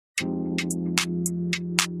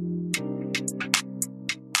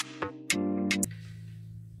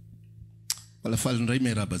Falafalindray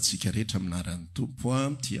miarabantsika rehetra aminaran'ny tompo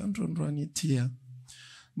ty androandroany ity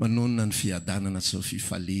manonona ny fiadanana sy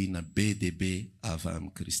fifaliana be dia be avy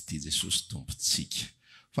amin'ny Kristy Jesosy tompontsika.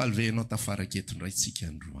 Faly ve ianao tafaraka eto indray tsika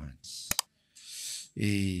androany.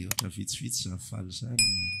 Ohatra vitsivitsy zany faly zany.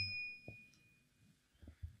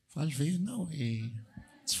 Faly ve ianao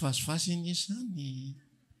tsy fasifasy iny zany.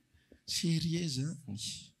 Serie zany.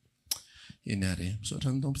 Eny are,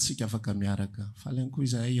 misaotra ny tompontsika afaka miaraka. Faly ihany koa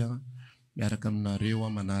izahay miaraka aminareo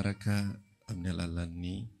manaraka amin'ny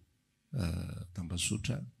alalan'ny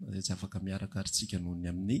tambazotra tsy afaka miaraka ary tsika noho ny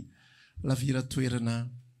amin'ny lavira toerana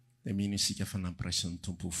dia mino isika fanampiraisan'ny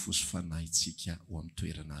tompo fosy fanahytsika ho amin'ny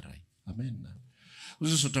toerana iray. Amen.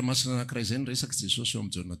 Ozy misaotra masina anankiray izay niresaka Jesosy eo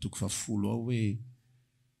amin'ny jaona toko 10 ao hoe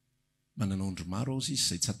manana ondry maro aho izy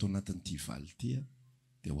izay tsy atao anatin'ity valy ity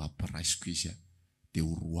dia ho ampiraisiko izy dia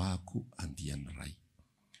ho roako andiany ray.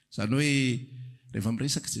 Zany hoe rehefa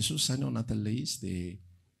miresaka Jesosy zany ao anatin'ilay izy dia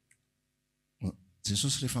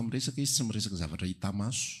Jesosy rehefa miresaka izy tsy miresaka zavatra hita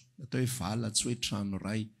maso. Atao hoe vala tsy hoe trano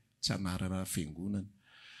ray, tsy anarana fiangonana.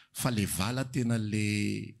 Fa le vala tena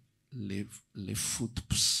le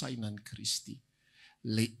fotom-pisainan'i Kristy.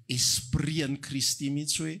 Le esprit an'i Kristy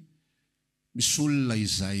mihitsy hoe misy olona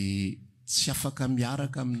izay tsy afaka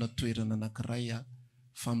miaraka amina toerana anankiray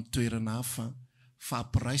fa amin'ny toerana hafa fa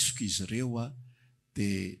ampiraisiko izy ireo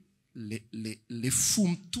dia le fo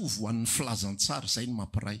mitovy ho an'ny filazantsara zay ny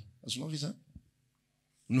mampiray. Azonao ve zany?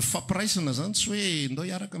 Ny fampiraisana zany tsy hoe ndao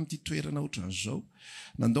hiaraka amin'ity toerana ohatran'izao,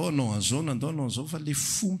 nandao anao an'izao, nandao anao an'izao, fa le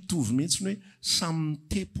fo mitovy mihitsy hoe samy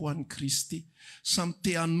mitepo an'i Kristy, samy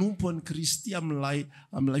te hanompo an'i Kristy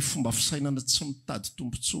amin'ilay fomba fisainana tsy mitady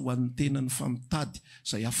tombontsoa ho an'ny tenany fa mitady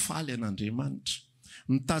izay hafaly an'Andriamanitra,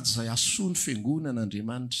 mitady izay hasoa ny fiangonana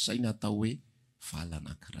an'Andriamanitra, izay ny atao hoe vala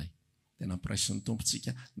anankiray. Tena ampiraisan'ny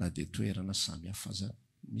tompontsika na dia toerana samy hafa zany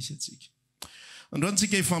misy atsika.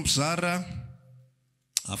 Androantsika hifampizara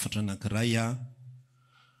afatra anankiray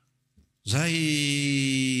zay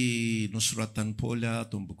nosoratan'i Paoly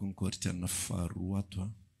atao amin'ny bokin'ny Toriteny 2 ato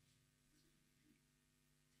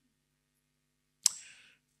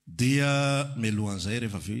dia melohan'izay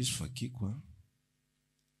rehefa avy eo izy vakiko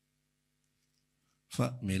fa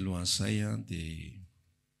melohan'izay dia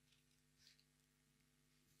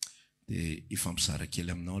hifampizara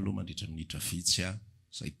kely aminao aloha mandritra minitra vitsy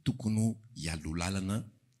zay tokony hialolalana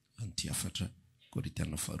an'ity afatra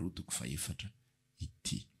Toriteny 2 toko 4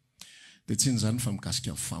 ity. Dia tsy zany fa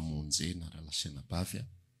mikasika amin'ny famonjena raha lasena bavy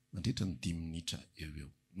mandritra ny 10 minitra eo.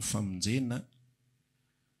 Ny famonjena,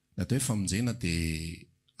 natao hoe famonjena dia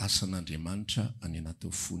asan'Andriamanitra any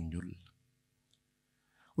anaty fon'ny olona.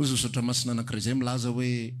 Ozy misaotra masina anankiray izay milaza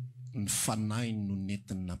hoe ny fanahy no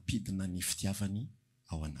nentin'ny nampidina ny fitiavany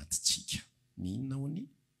ao anatintsika. Ny inona hony?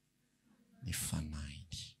 Ny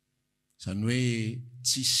fanahiny. Zany hoe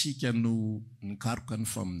tsy isika no nikaroka ny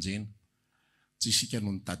famonjena, tsy isika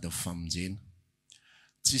no nitady ny famonjena,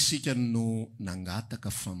 tsy isika no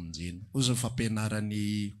nangataka famonjena. Ozy ny fampianaran'ny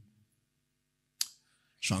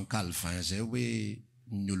Jean Calvin zay hoe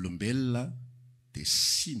ny olombelona dia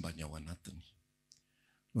simba ny ao anatiny.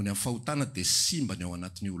 Noho ny amin'ny fahotana dia simba ny ao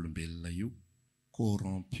anatin'ny olombelona io,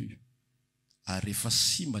 corrompu. Ary rehefa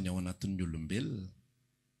simba ny ao anatin'ny olombelona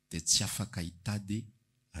dia tsy afaka hitady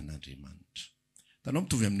an'Andriamanitra. Tanao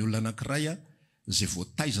mitovy amin'ny olona anankiray izay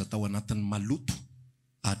voataiza tao anatin'ny maloto,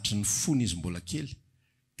 hatry ny fony izy mbola kely,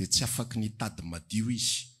 dia tsy afaka nitady madio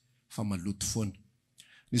izy fa maloto foana.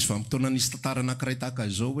 Nisy vanim-potoana nisy tantara anankiray tahaka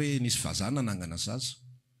izao hoe nisy vazaha nanangana zaza.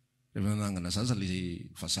 Rehefa nanangana zaza le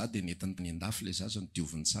vazaha dia netany tany an-dafy le zaza,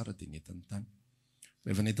 nodioviny tsara dia netany tany.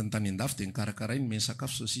 Rehefa netany tany an-dafy dia nikarakaray ny meny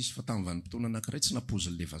sakafo sosisy, fa tamin'ny vanim-potoana anankiray tsy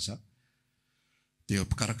napozin'le vazaha. Dia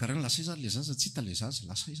mpikarakaraina lasay zany le zaza, tsy hita le zaza,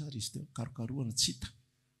 lasay zary izy teo, karokarohana tsy hita.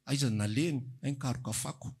 Aiza naleny, karoka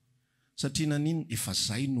fako. Satria naniny efa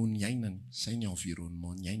zay no ny ainany, zay ny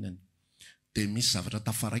environnement ny ainany. Dia misy zavatra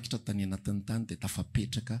tafaraikitra tany anatin'ny tany dia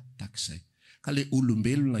tafapetraka takizay. Ka le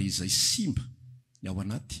olombelona izay simba ny ao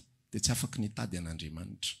anaty dia tsy afaka nitady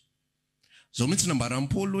an'Andriamanitra. Zao mihitsy nambaran'i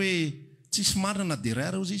Paoly hoe tsisy marina dia iray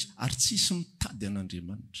ara izy ary tsisy mitady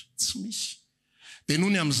an'Andriamanitra, tsy misy. Dia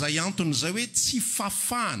noho ny amin'izay antony izay hoe tsy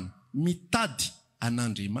fafahana mitady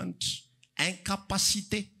an'Andriamanitra,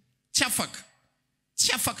 incapacité, tsy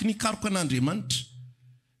afaka nikaroka an'Andriamanitra,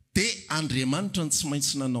 dia Andriamanitra ny tsy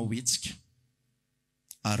maintsy nanao hetsika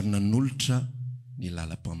ary nanolotra ny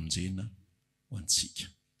lalam-pamonjena ho antsika.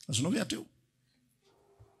 Azonao ve hatreo?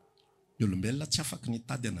 Ny olombelona tsy afaka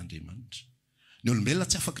nitady an'Andriamanitra. Ny olombelona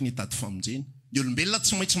tsy afaka nitady famonjena. Ny olombelona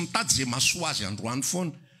tsy maintsy mitady izay mahasoa azy androany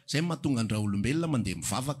foana. Zay mahatonga andraha olombelona mandeha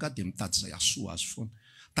mivavaka dia mitady izay hasoa azy foana.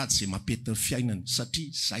 tady izay mampety ny fiainany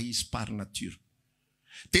satria zay izy par nature.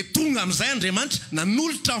 Dia tonga amin'izay Andriamanitra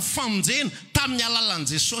nanolotra ny famonjena tamin'ny alalan'i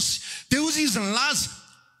Jesosy. Dia ozy izy nilaza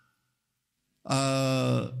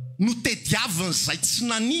no tediaviny izay tsy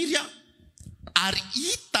naniry ary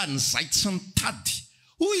hitany izay tsy nitady.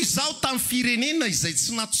 Hoy izaho tamin'ny firenena izay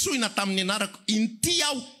tsy natsoina tamin'ny anarako, inty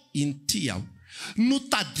aho. No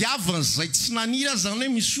tadiaviny izay tsy naniry zany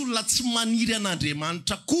hoe misy olona tsy maniry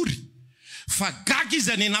an'Andriamanitra akory, fa gaga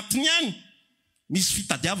izy any anatiny any misy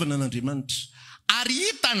fitadiavana an'Andriamanitra. Ary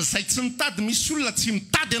hitany izay tsy nitady, misy olona tsy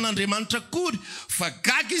mitady an'Andriamanitra akory, fa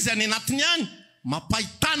gaga izy any anatiny any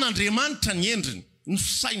mampahitana Andriamanitra ny endriny, ny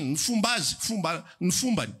fisainy, ny fomba azy, ny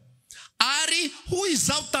fombany. Ary hoy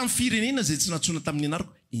izaho tamin'ny firenena izay tsy natsoina tamin'ny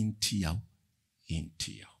anarako, inty aho.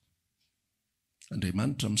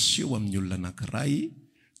 Andriamanitra miseho amin'ny olona anankiray,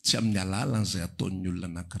 tsy amin'ny alalany izay ataon'ny olona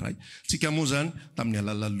anankiray. Tsika moa zany tamin'ny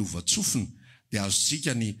alalan'ny lovatsofina dia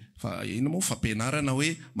azontsika ny ino moa fampianarana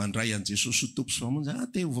hoe mandray an Jesosy ho tompo sy mpamonjy.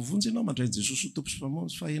 Te vavonjy ianao mandray an Jesosy ho tompo sy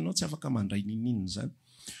mpamonjy, fa ianao tsy afaka mandray ninina zany.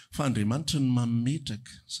 Fa Andriamanitra ny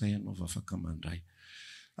mametraka izay ianao vao afaka mandray.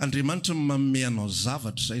 Andriamanitra ny manome anao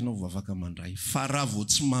zavatra izay ianao vao afaka mandray. Fa raha vao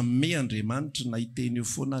tsy manome Andriamanitra na hiteny eo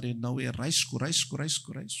foana renao hoe raisiko.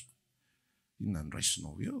 Inona ny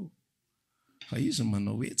raisinao eo? Fa izy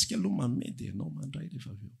manao hoe tsika aloha manome dia ianao mandray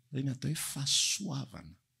rehefa avy eo. Izay ny atao hoe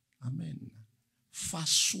fahasoavana. Amen.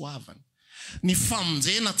 Fahasoavana. Ny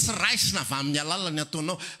famonjena tsy raisina avy amin'ny alalany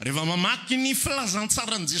ataonao. Rehefa mamaky ny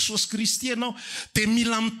filazantsaran'i Jesosy Kristy ianao dia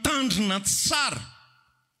mila mitandrina tsara.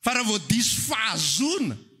 Fa raha vao diso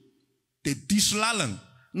fahazoana dia diso lalana.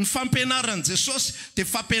 Ny fampianaran'i Jesosy dia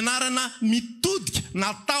fampianarana mitodika,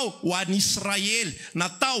 natao ho an'ny Israely,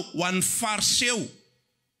 natao ho an'ny fariseo,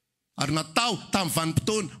 ary natao tamin'ny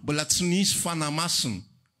vanim-potoana mbola tsy nisy fanahy masina.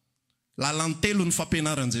 Lalantelo ny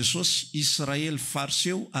fampianaran'i Jesosy, Israely,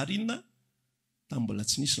 fariseo, ary inona? Tamin'ny mbola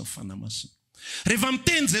tsy nisy ny fanahy masina. Rehefa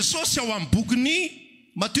miteny Jesosy ao amin'ny bokyny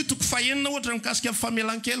Mateo 5 ohatra mikasika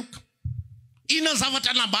famelan-keloka. Inona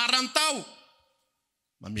zavatra nambarany tao?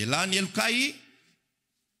 Mamelany elokay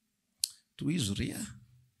toy izy ria.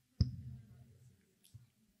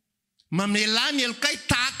 Mamelany elokay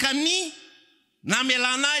tahaka ny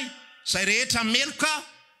namelanay izay rehetra meloka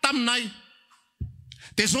taminay.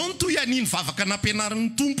 Dia zao ny toy aniny vavaka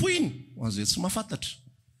nampianaran'ny tompo iny ho an'izay tsy mahafantatra.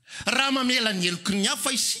 Raha mamela ny eloko ny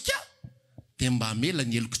hafa isika dia mba hamela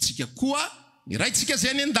ny elokontsika koa ny raintsika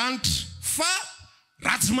izay any an-danitra. Fa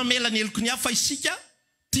raha tsy mamela ny eloko ny hafa isika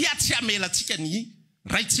dia tsy hamelantsika ny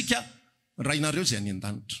raintsika rainareo izay any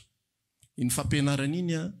an-danitra. Iny fampianarana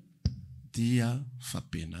iny dia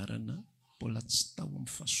fampianarana mbola tsy tao amin'ny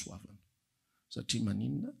fahasoavana. Satria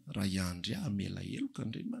maninona? Raha iandry hamela eloko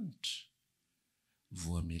Andriamanitra,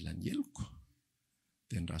 vao hamela ny eloko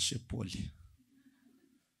dia ny raha Paoly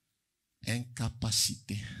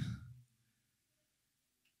incapacité.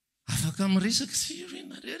 Afaka miresaka sy hoe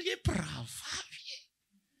nareo bravavy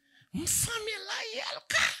mifamela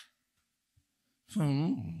eloka. Fa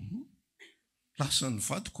lasa ny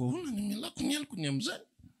vadiko ahoana ny melako ny eloko ny amin'izany.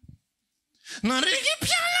 Nareo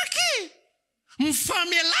mpianaka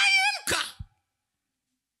mifamela eloka.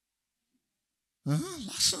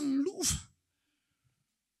 Lasa ny lova.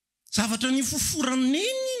 Zavatra ny foforany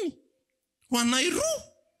iny ho anay roa.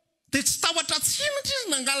 Dia tsy tahotra tsimitra izy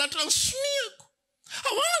nangalatra ny soniako.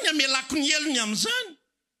 Ahoana ny amelako ny elony amin'izany?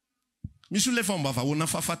 Misy olona efa mba vahoana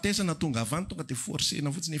fahafatesana tonga avany tonga dia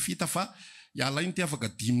forsena fotsiny fita fa iala iny ty afaka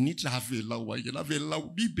 10 minitra avelao aingana avelao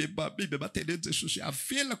bibeba teny Jesosy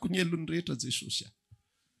avelako ny elony rehetra Jesosy.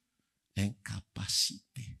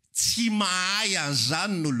 Incapacité. Tsy mahay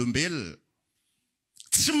an'izany n'olombelona.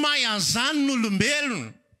 Tsy mahay an'izany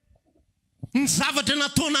n'olombelona. Ny zavatra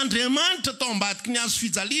nataon'Andriamanitra tao ambadiky ny hazo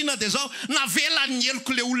fijaliana dia zao navela ny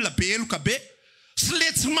eloko le olona be eloka be. Sy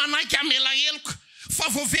le tsy manaiky amela eloka. Fa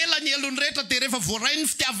voavela ny elony rehetra dia rehefa voaray ny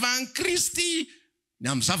fitiavan'i Kristy ny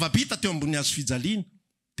amin'ny zavabita teo ambony hazo fijaliana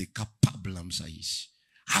dia capable amin'izay izy.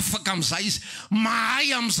 Afaka amin'izay izy.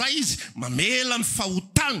 Mahay amin'izay izy. Mamela ny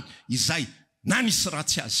fahotany izay na nisy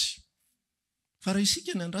ratsy azy. Fa raha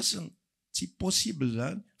isika ny andrasana tsy possible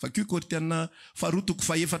zany. Fa kio Korintiana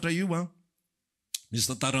 4:4 io misy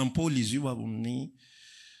tantaran'i Paoly izy io amin'ny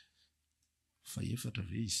 4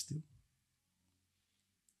 ve izy teo.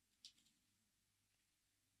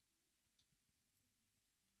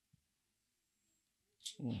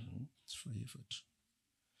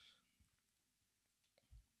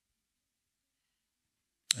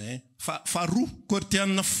 Faharoa,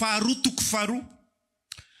 Korintiana 4:4.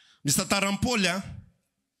 Misy tantaran'i Paoly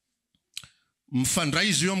mifandray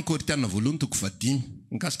izy io amin'ny Korintiana 1:5.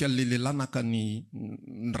 Mikasika le lehilahy naka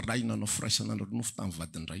ny ray nanao firaisana nonofo tamin'ny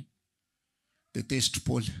vadindray. Dia tezitry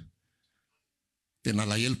Paul. Dia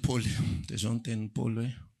nalahelo Paul. Dia izao ny tenin'ny Paul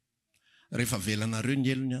hoe rehefa velanareo ny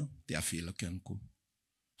elony dia avelako ihany koa.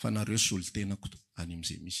 Fa nareo solitenako any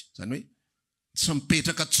amin'izay misy. Izany hoe tsy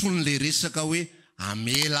mipetraka tsony le resaka hoe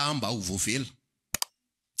amela mba ho voavela.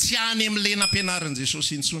 Tsy any amin'ny lenam-pianaran'i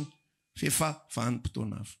Jesosy intsony. Fefa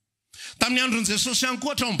vanim-potoana hafa. Tamin'ny andron'i Jesosy ihany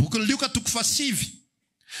koa hatramin'ny bokin'ny Lioka 5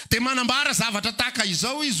 dia manambara zavatra tahaka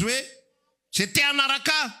izao izy hoe zay te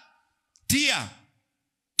hanaraka dia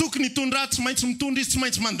tokony hitondra tsy maintsy mitondra izy tsy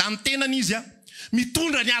maintsy mandany tenany izy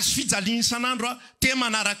mitondra ny azo fijaliana isan'andro te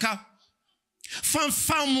manaraka. Fa ny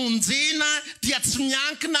famonjena dia tsy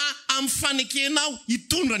miankina amin'ny fanekenao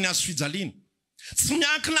hitondra ny azo fijaliana. Tsy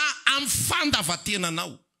miankina amin'ny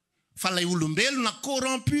fandavatenanao. Fa ilay olombelona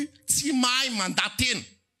corrompu tsy mahay mandatena.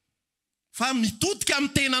 Fa mitodika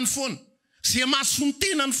amin'ny tenany foana. Zay mahasoa ny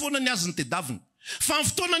tenany foana ny azony tedaviny. Fa ny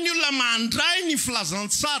fotoana ny olona mandray ny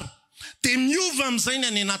filazantsara dia miova amin'izay ny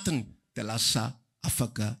any anatiny. Dia lasa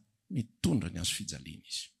afaka mitondra ny azo fijaliana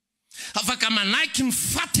izy. Afaka manaiky ny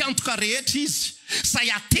faty antoka rehetra izy. Say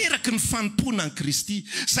ateraky ny fanompoana ny Kristy.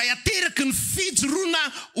 Say ateraky ny fijoroana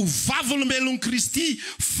ho vavolombelon'ny Kristy.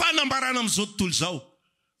 Fanambarana amin'izao tontolo izao.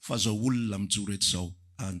 Fa zao olona mijoro eto izao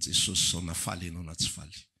an Jesosy izao nafaly ianao na tsy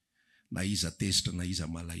faly. Na iza tezitra na iza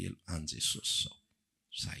malahelo an Jesosy izao.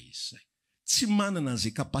 Zay izy zay. Tsy manana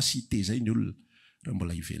an'izay kapasite zay ny olona raha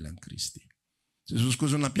mbola ivelan'ny Kristy. Jesosy koa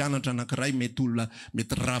zao nampianatra anankiray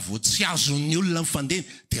mety raha vao tsy azon'ny olona mifandena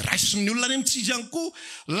dia raisiny olona any amin'tsy izy ihany koa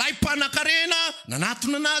lay mpanan-karena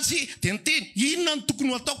nanatona anazy dia niteny inona ny tokony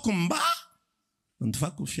ho ataoko mba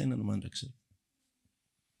nandivako fiainana mandrakizay.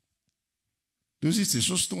 Izy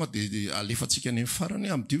Jesosy tonga dia alefantsika ny farany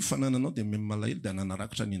amin'io fanananao dia malahelo dia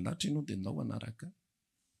nanarakitra ny andatra ianao dia nao anaraka.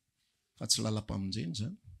 Fa tsy lalam-pamonjena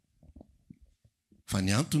zany. Fa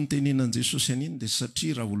ny antony tenenan Jesosy an'iny dia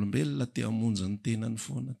satria raha olombelona te hamonja ny tenany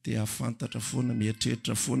foana, te hafantatra foana,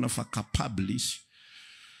 mieritreritra foana fa capable izy.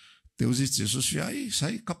 Dia hoy izy Jesosy hoe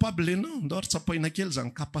zay capable ianao, ndao ary tsapaina kely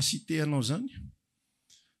zany kapasite anao zany.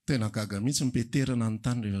 Tena gaga mihitsy mipeterana ny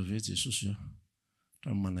tany rehefa avy Jesosy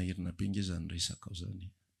raha manahirina be nge zany resaka ao zany.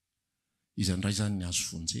 Izy ndray zany ny azo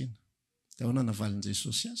vonjena. Dia ahoana navalin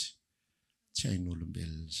Jesosy azy? Tsy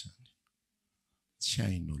hain'olombelona zany. Tsy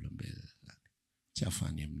hain'olombelona. Tsy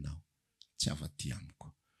afany aminao, tsy afa-ty amiko,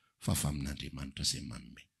 fa avy amin'Andriamanitra izay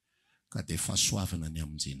manome. Ka dia fahasoavana ny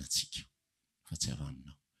hamonjenantsika, fa tsy avy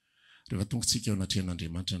aminao. Rehefa tonga tsika ao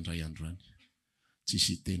anatrehan'Andriamanitra ny ray andro any,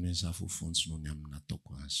 tsisy hiteny hoe za vovonjy noho ny amin'ny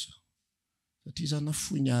nataoko azy zao. Satria za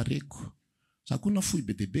nafoy ny hareko. Za koa nafoy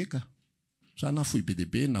be deaibe ka. Za nafoy be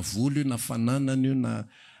deaibe, na volo io, na fananana io,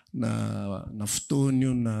 na fotoana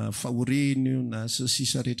io, na fahoriana io, na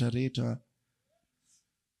sisa rehetrarehetra.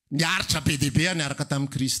 Niaritra be deaibe niaraka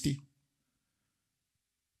tamin'i Kristy.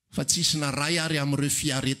 Fa tsisy naray ary amin'ireo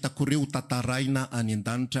fiaretako ireo tantaraina any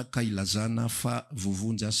an-danitra ka ilazana fa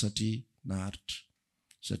vovonjy azy satria naharitra.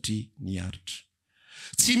 Satria niaritra.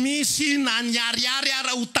 Tsy misy na niariary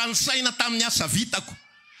ara ho tanisaina tamin'ny asa vitako.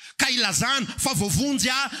 Ka ilazana fa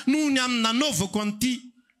vovonjy noho ny amin'ny nanaovako an'ity.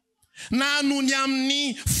 Na noho ny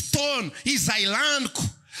amin'ny fotoana izay laniko.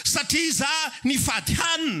 Satria za nifady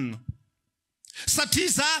hanina. Satria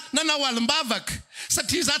za nanao alim-bavaka.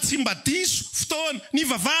 Satria za tsy mba diso fotoana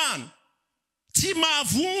nivavahana. Tsy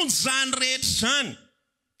mahavonjy zany rehetra zany.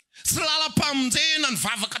 Tsy lalam-pamonjena ny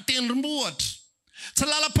vavaka tendrombohatra. Tsy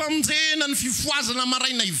lalam-pamonjena ny fifoazana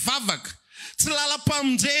maraina hivavaka. Tsy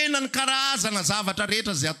lalam-pamonjena ny karazana zavatra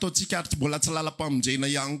rehetra zay ataontsika ary mbola tsy lalam-pamonjena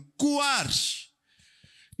ihany koa ary.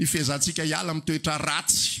 Ny fehezantsika hiala amin'ny toetra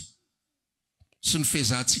ratsy. Sy ny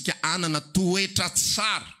fehezantsika anana toetra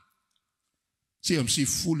tsara. Tsy amin'ny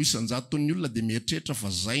 10 isan-jaton'ny olona dia mieritreritra fa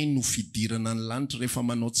zay no fidirana ny lanitra. Rehefa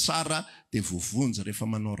manao tsara dia vovonjy, rehefa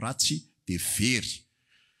manao ratsy dia very.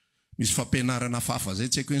 Misy fampianarana hafahafa zay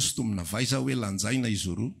tsy haiko hoe sotomina vaiza hoe lanjaina izy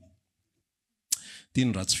roa. Ty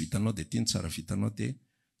ny ratsy vitanao dia ty ny tsara vitanao dia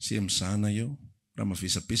sy mizana eo. Raha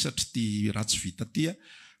mavesapesatra ty ratsy vita ty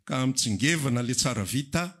ka mitsingevana le tsara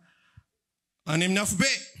vita any amin'ny afo be.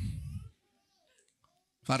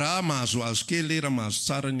 Fa raha mahazoazo kely, raha mahazo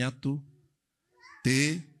tsara ny ato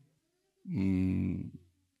dia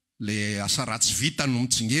le asa ratsy vita no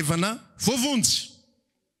mitsingevana voavonjy.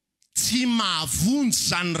 Tsy mahavonjy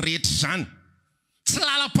zany rehetra zany. Tsy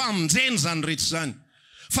lalam-pamonjena zany rehetra zany.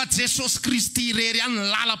 Fa Jesosy Kristy irery ihany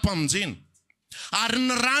lalam-pamonjena. Ary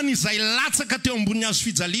ny rano izay latsaka teo ambony hazo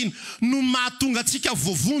fijaliana no mahatonga antsika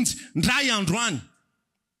voavonjy ndray andro any.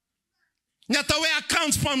 Ny atao hoe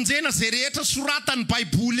akanjo-pamonjena zay rehetra soratany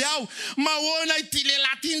baiboly ao. Mahoana ity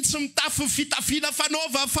lehilahy ity tsy mitafy fitafiana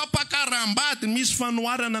fanaova fampakaram-bady. Misy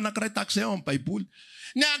fanoharana anankiray tahak'izay ao amin'ny baiboly.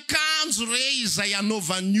 Ny akanjo re izay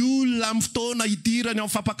anaovan'ny olona amin'ny fotoana idirany ao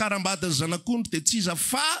amin'ny fampakaram-bady ny zanak'ondry dia tsy iza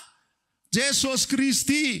fa Jesosy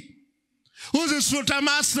Kristy. Hoy ny soratra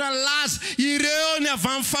masina laza, ireo ny avy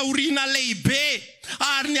amin'ny fahoriana lehibe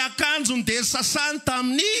ary ny akanjony dia sasany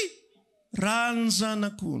tamin'ny ranony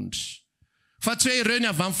zanak'ondry. Fa tsy hoe ireo ny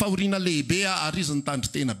avy amin'ny fahoriana lehibe ary izy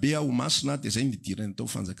nitandry tena be ao masina dia izay nidirany tao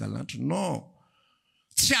fanjakalanitra. Non.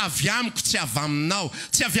 Tsy avy amiko, tsy avy aminao,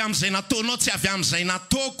 tsy avy amin'izay nataonao, tsy avy amin'izay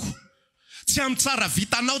nataoko, tsy amin'ny tsara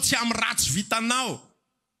vitanao, tsy amin'ny ratsy vitanao.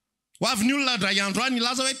 Ho avy ny olona ndray andro any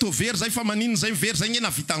ilaza hoe to very zay fa maninona zay very zay na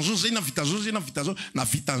vitan'izao zay na vitan'izao zay na vitan'izao na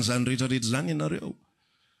vitan'izany rehetrarehetra zany ianareo.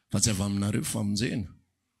 Fa tsy avy aminareo famonjena.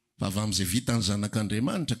 Fa avy amin'izay vitan'ny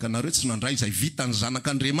zanak'Andriamanitra ka nareo tsy nandray izay vitan'ny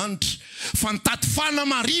zanak'Andriamanitra. Fa nitaty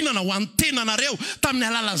fanamarinana ho an'ny tenanareo tamin'ny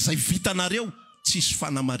alalan'izay vitanareo. Tsisy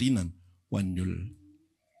fanamarinana ho an'ny olona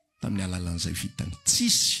tamin'ny alalan'izay vitany.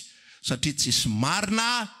 Tsisy satria tsisy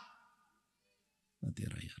marina na dia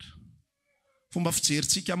iray ary. Fomba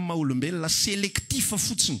fijerintsika amin'ny maha-olombelona selektifa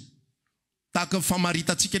fotsiny. Tahaka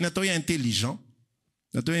famaritantsika ny atao hoe intelligent.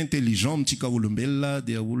 Ny atao hoe intelligent amintsika olombelona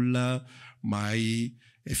dia olona mahay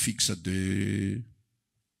fixe de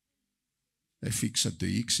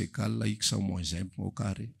x égale x moins 1 au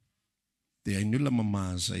carré. Dia hain'ny olona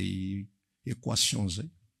mamahazay équation zay.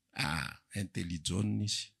 Intelligent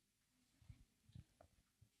izy.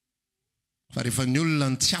 Fa rehefa ny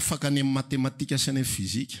olona tsy afaka any amin'ny matematika sy any amin'ny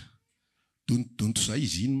fizika, donto zay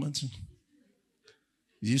izy iny mantsiny.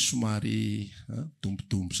 Izy somary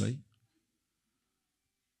dombodombo zay.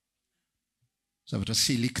 Zavatra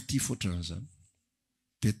selektif ohatran'izany.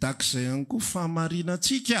 Dia tahak'izay ihany koa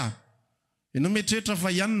fahamarinantsika. Ianao mieritreritra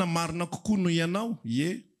fa ihany na marina kokoa noho ianao,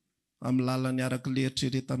 amin'ny lalany araka le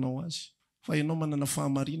eritreretanao azy. Fa ianao manana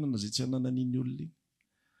fahamarinana zay tsy ananan'iny olona iny.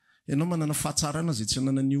 Ianao manana fahatsarana zay tsy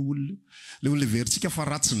ananan'io olona io. Le olona verintsika fa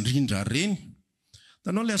ratsy indrindra reny.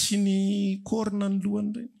 Tanao le asiany korna ny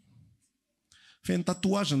lohany reny. Feno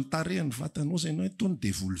tatouage ny tarehany vatanao zay ianao tony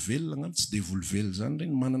devolo velona ngano tsy devolo velona zany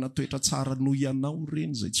reny. Manana toetra tsara noho ianao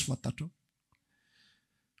reny zay tsy fantatrao.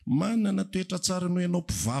 Manana toetra tsara noho ianao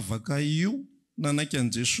mpivavaka io. Nanaiky an'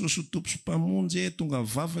 Jesosy ho tompo sy mpamonjy tonga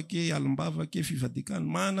mivavaka alimbavaka fivadikany.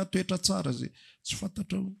 Manana toetra tsara zay tsy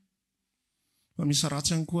fantatrao. Fa misy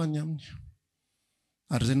ratsy ihany koa any aminy.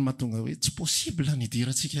 Ary zay no mahatonga hoe tsy possible ny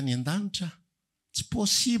idirantsika ny an-danitra. Tsy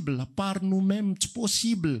possible par nous-mêmes, tsy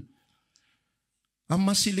possible. Amin'ny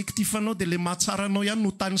mahaselektif anao dia le mahatsara anao ihany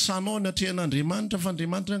no tanisanao ny atrehan'Andriamanitra fa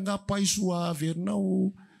Andriamanitra angapaiso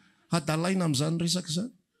averinao hadalaina amin'izany resaka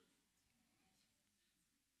zany.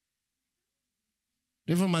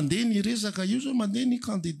 Rehefa mandeha ny resaka io zao mandeha ny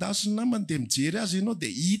kandidasina mandeha mijery azy ianao dia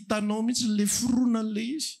hitanao mihitsy le foronan'le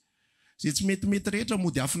izy. Zay tsy metimety rehetra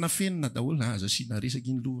mody afina fenina daholo aza asiana resaka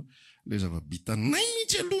iny loha. Le zava-bitanay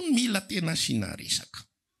mihitsy aloha ny mila tena asiana resaka.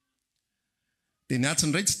 Dia ny atsy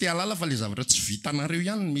ndray tsy te halala fa le zavatra tsy vitanareo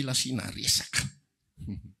ihany ny mila asiana resaka.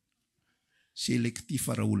 Selektif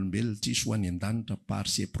raha olombelona tsisy ho any an-danitra par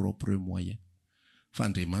ses propres moyens. Fa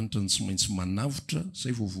Andriamanitra ny tsy maintsy manavotra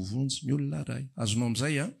zay voavovonjy ny olona ray. Azonao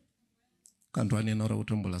amin'izay ka androany ianao raha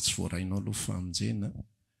ohatra mbola tsy voarainao aloha famonjena,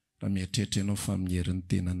 raha mieritreritra ianao fa amin'ny herin'ny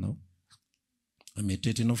tenanao, raha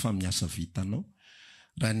mieritreritra ianao fa amin'ny asa vitanao,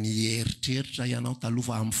 raha ny eritreritra ianao taloha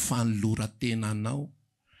fa amin'ny fanoloran-tenanao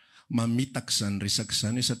mamitaka izany resaka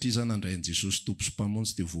izany hoe satria izany handray an' Jesosy tompo sy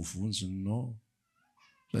mpamonjy dia voavonjy. Non.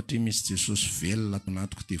 Satria misy Jesosy velona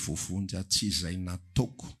tonatoko dia voavonjy. Tsy izay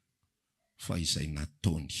nataoko fa izay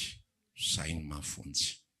nataony. Izay ny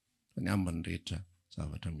mahavonjy. Fa ny ambiny rehetra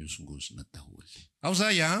zavatra miosongozona daholy. Ao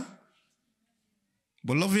zay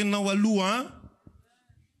mbola venao aloha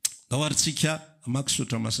dahoaritsika amaky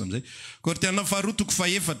sotra masina amin'izay. Kortiana faharoa toko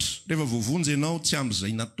fahaefatra. Rehefa voavonjy ianao tsy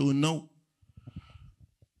amin'izay nataonao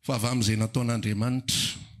fa avy amin'izay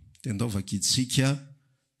nataon'Andriamanitra. Dia andao vakitsika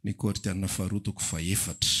ny Kortiana faharoa toko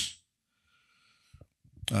fahaefatra.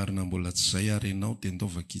 Ary na mbola tsy izay ary ianao dia andao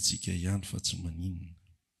vakitsika ihany fa tsy maninona.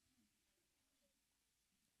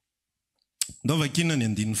 Andao vakina ny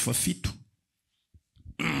 17.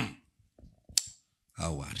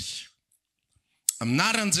 Ao ary.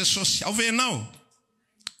 Aminaran'i Jesosy, ao ve ianao?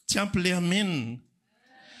 Tsy ampy le amen.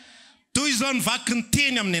 Toy izao ny vaky ny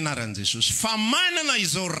teny amin'ny anaran'i Jesosy. Fa manana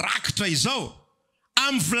izao rakitra izao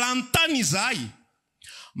amin'ny vilany tany izahay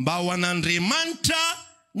mba ho an'Andriamanitra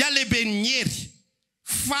ny alehibe ny hery.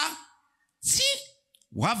 Fa tsy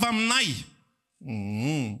ho avy aminay.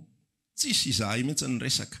 Tsisy izahay mihitsy ny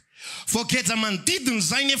resaka. Voageja manodidina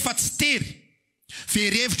izay nefa tsy tery.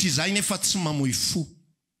 Ferevitra izay nefa tsy mamoy fo.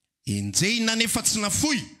 Enjehina nefa tsy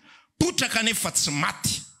nafoy. Potraka nefa tsy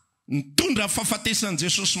maty. Nitondra fahafatesan'i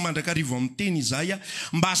Jesosy mandrakariva amin'ny teny izay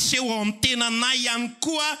mba aseho ao amin'ny tenanay ihany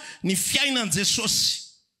koa ny fiainan' Jesosy.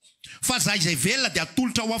 Fa izay velona dia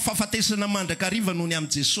atolotra ho fahafatesana mandrakariva noho ny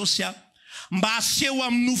amin'ny Jesosy mba aseho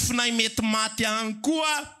amin'ny nofinay mety maty ihany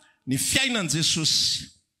koa ny fiainan' Jesosy.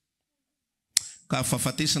 Ka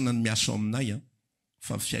fahafatesana ny miasa ao aminay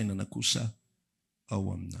fa fiainana kosa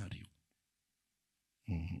ao aminareo.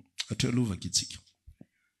 Atreo lovaka itsika.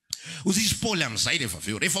 Ozy izy Paoly amin'izay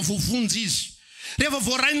rehefa voavonjy izy. Rehefa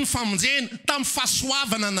voaray ny famonjena tamin'ny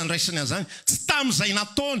fahasoavana nandraisany azany. Tsy tamin'izay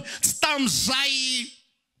nataony, tsy tamin'izay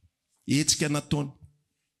hetsika nataony.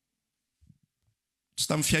 Tsy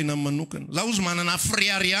tamin'ny fiainana manokana. Za ozy manana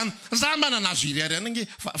firehareana. Za manana azo irehareana nge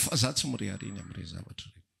fa za tsy mirehareny amin'ireny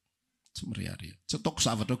zavatra reny. Tsy mireharena. Tsy ataoko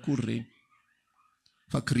zavatra akory reny.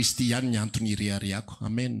 Fa Kristy ihany ny antony irehareako.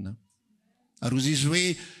 Amen. Ary ozy izy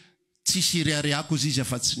hoe tsisy irehareako izy izy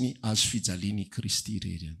afa-tsy ny azo fijaliany Kristy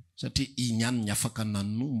irery. Satria iny ihany ny afaka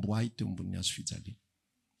nanombo ahy teo ambony azo fijaliana.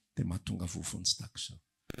 Dia mahatonga vovonjy takizao.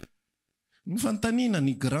 Ny fanontaniana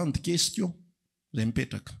ny grande question izay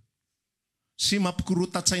mipetraka. Sy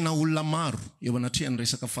mampikorotan-tsaina olona maro eo anatrehan'ny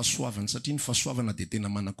resaka fahasoavana. Satria ny fahasoavana dia tena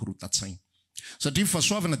manakorotan-tsaina. Satria ny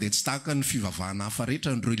fahasoavana dia tsy tahaka ny fivavahana hafa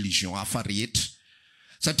rehetra, ny religion hafa rehetra.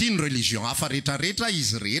 Satria ny religion hafa rehetra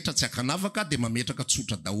izy rehetra tsy akanavaka dia mametraka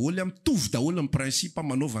tsotra daholo, mitovy daholo amin'ny prinsipa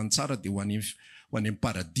manaovany tsara dia ho any amin'ny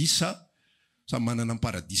paradisa. Samy manana amin'ny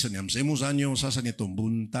paradisany amin'izay moa zany eo, sasany eto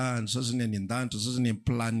ambonin'ny tany, sasany any an-danitra, sasany amin'ny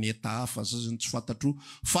planeta hafa, sasany tsy fantatro.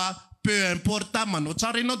 Fa peu importe, manao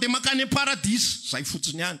tsara ianao dia makany amin'ny paradisa. Zay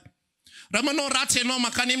fotsiny ihany. Raha manao ratsy ianao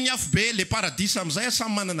makany amin'ny afo be, le paradisa amin'izay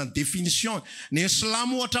samy manana ny définition. Ny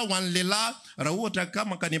Islam ohatra ho an'ny lehilahy, raha ohatra ka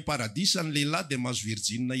makany amin'ny paradisa ny lehilahy dia mahazo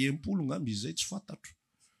virgine 70 ngamba izy zay tsy fantatro.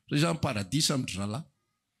 Zay zany paradisa amin'ny zalahy.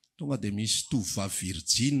 Tonga dia misy tovovavy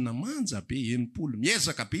virgine manja be 70,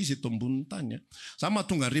 miezaka be izy eto ambonin'ny tany. Za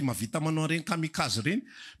mahatonga reny mavita manao reny kamikaze reny,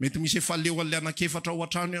 mety misy efa leo an'le anakefatra ao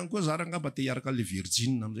an-trano ihany koa zara ngamba te hiaraka le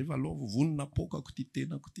virgine amin'izay fa aloha vonona pokako ty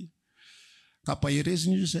tenako ty.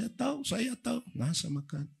 Kapahereziny izy zay atao, nasa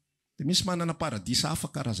makany. Dia misy manana paradisa hafa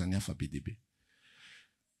karazany hafa be dia be.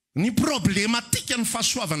 Ny problematika ny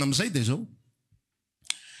fahasoavana amin'izay dia zao.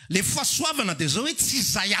 Le fahasoavana dia zao hoe tsy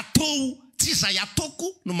izay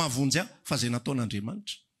ataoko no mahavonjy aho fa izay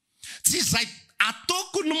nataon'Andriamanitra. Tsy izay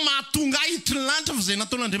ataoko no mahatonga ahy hiditra ny lanitra fa izay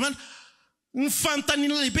nataon'Andriamanitra. Ny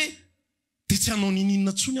fanontaniana lehibe dia tsy hanao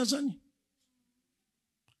ninina tsony aho zany.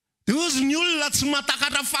 Dia ozy ny olona tsy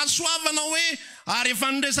mahatakatra fahasoavana hoe ary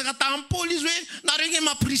efa niresaka tamin'ny Paoly izy hoe nareo nge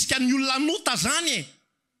mampirisika ny olona nota zany e.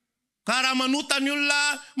 Ka raha manota ny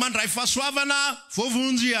olona mandray fahasoavana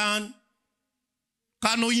voavonjy ihany.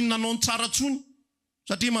 Ka anao inona anao ny tsara tsony.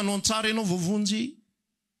 Satria manao ny tsara ianao voavonjy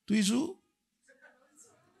toy izo.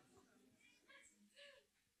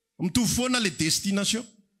 Mitovy foana le destination.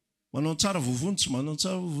 Manao ny tsara voavonjy, tsy manao ny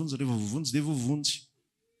tsara voavonjy, rehefa voavonjy dia voavonjy.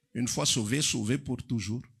 Une fois sauvé pour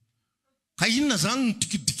toujours. Ka inona zany ny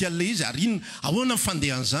tikidika izy ary inona ahoana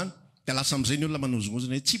fandehan'izany. Dia lasa amin'izay ny olona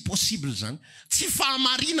manozongozona hoe tsy possible zany. Tsy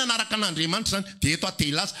fahamarinana araka an'Andriamanitra zany. Dia eto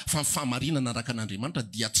atelaza fa fahamarinana araka an'Andriamanitra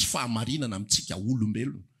dia tsy fahamarinana amintsika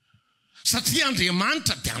olombelona. Satria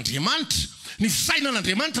Andriamanitra dia Andriamanitra. Ny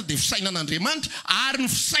fisainan'Andriamanitra dia fisainan'Andriamanitra ary ny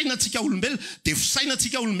fisainantsika olombelona dia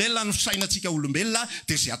fisainantsika olombelona, ny fisainantsika olombelona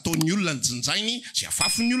dia izay ataon'ny olona ny jinjainy, izay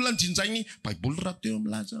afafin'ny olona ny jinjainy. Baiboly raha teo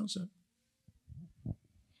milaza zany.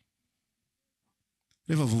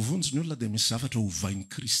 Rehefa voavonjy ny olona dia misy zavatra hovain'i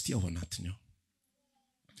Kristy ao anatiny ao.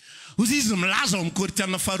 Ozy izy milaza ao amin'ny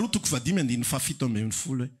Korinthiana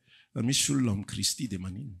 2:5-7 hoe misy olona ao amin'ny Kristy dia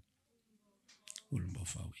maninona?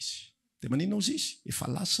 Olom-baovao izy. Dia maninona ozy izy? Efa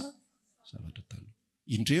lasa zavatra taloha.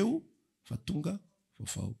 Indreo fa tonga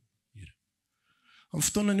vaovao ireo. Amin'ny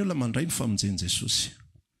fotoana ny olona mandray ny famonjen'i Jesosy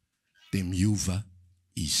dia miova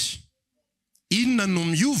izy. Inona no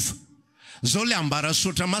miova? Zao le ambara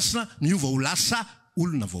sotra masina miova ho lasa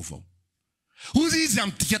olona vaovao. Ozy izy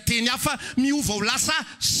amin'ny dikateny hafa miova ho lasa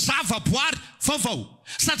zavaboary vaovao.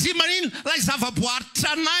 Satria maninona? Lay zavaboary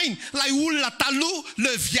tranainy, lay olona taloha,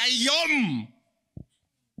 le vieil homme.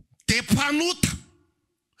 Dia mpanota,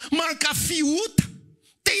 mankafy ota,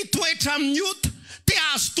 te hitoetra amin'ny ota, te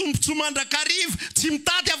azo tombontsoa mandrakariva, tsy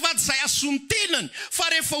mitady afa-tsy izay asontenany, fa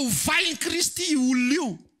rehefa hovain'i Kristy olona io,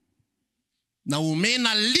 na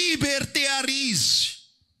omena liberté ary izy.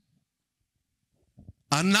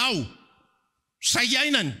 Anao, say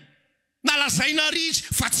ainany, nalazaina ary izy,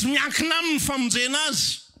 fa tsy miankina amin'ny famonjena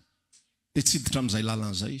azy. Dia tsy hiditra amin'izay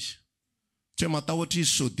lalan'izay izy. Tsy hoe matahotra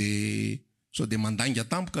izy so dia so de mandanga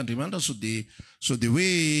tampoka Andriamanitra so de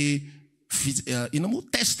hoe ina moa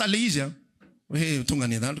testa le izy hoe tonga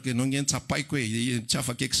ny andro ke anao nge tsapaiko hoe tsy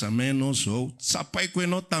afaka examen anao zao tsapaiko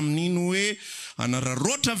ianao tamin'iny hoe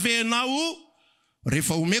anararoatra ve anao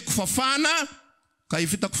rehefa omeko fafana ka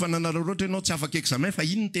ifitako fa nanararoatra ianao tsy afaka examen fa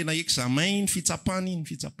iny tena examen iny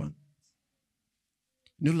fitsapana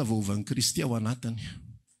ny olona vaovan'ny Kristy ao anatiny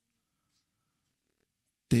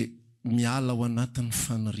de miala ao anatin'ny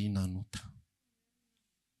faniriana anota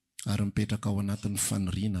ary mipetraka ao anatin'ny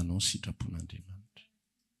faniriana anao sitrapon'Andriamanitra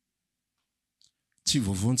tsy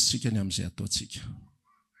voavontsika ny amin'izay ataontsika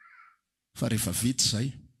fa rehefa vita izay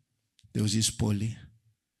dia hozy izy Paoly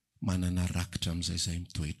manana rakitra amin'izay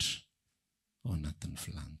mitoetra ao anatin'ny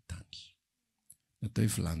vilany tany natao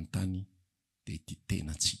hoe vilany tany dia ity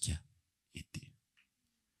tenantsika ity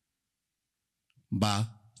mba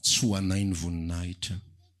tsy ho anay ny voninahitra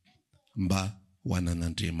mba ho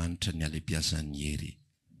anan'Andriamanitra ny alebiazan'ny hery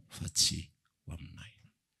fa tsy ho aminay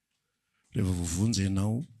rehefa voavonjy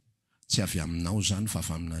ianao tsy avy aminao zany fa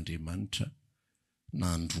avy amin'Andriamanitra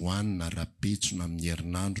na androany na rapetso na amin'ny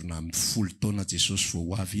herinandro na amin'ny 10 taona Jesosy vao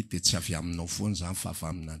ho avy dia tsy avy aminao foana zany fa avy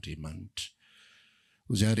amin'Andriamanitra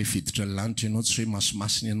hozy rehefa hiditra ny lanitra ianao tsy hoe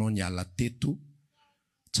masimasina ianao ny ala teto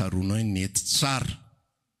tsaroanao hoe nety tsara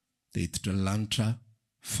dia hiditra ny lanitra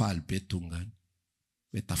faly be tongany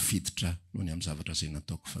hoe tafiditra noho ny amin'ny zavatra izay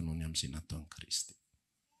nataoko fa noho ny amin'izay nataon'i Kristy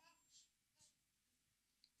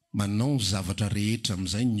manao ny zavatra rehetra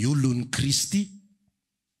amin'izay ny olon'i Kristy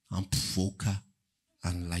ampivoaka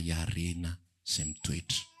an'ilay arena izay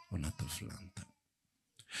mitoetra ao anatin'ny vilany tany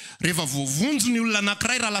rehefa voavonjy ny olona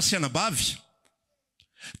anankiray raha lasianabavy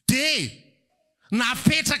dia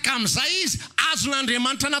napetraka amin'izay izy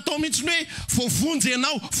azon'Andriamanitra natao mihitsy hoe voavonjy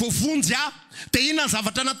ianao voavonjy dia inona ny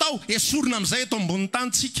zavatra natao esorina amin'izay eto ambony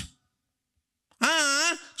tantsika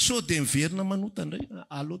so dia miverina manota indray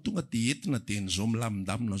aloha tonga dia entina dia nyzao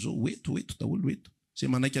milamindamina zao oeto daholo oeto izay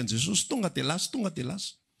manaiky an' Jesosy tonga dia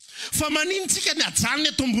lasa fa manintsika ny ajanona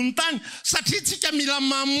eto ambony tany satria tsika mila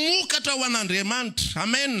mamokatra ho an'Andriamanitra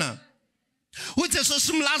amen hoy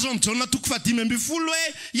Jesosy milaza amin'ny Jona 5:12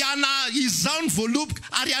 hoe iana izao ny voaloboka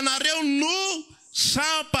ary ianareo no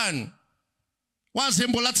sampany ho an'izay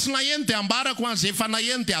mbola tsy naheno dia ambarako ho an'izay efa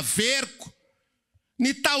naheno dia averiko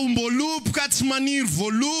ny taom-boaloboka tsy maniry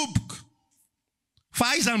voaloboka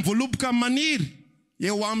fa aiza ny voaloboka maniry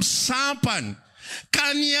eo amin'ny sampany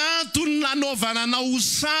ka ny antony nanaovana anao ho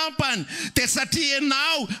sampany dia satria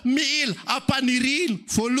ianao mila ampaniriana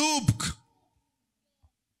voaloboka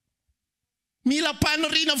mila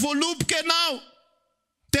paniriana voaloboka ianao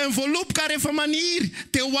dia ny voaloboka rehefa maniry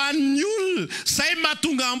dia ho an'ny olona izay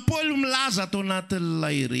mahatonga an'i Paoly milaza atao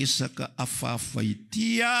anatin'ilay resaka hafahafa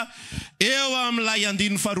ity eo amin'ilay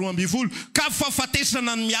 2:12 ka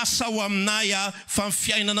fahafatesana ny miasa ao aminay fa ny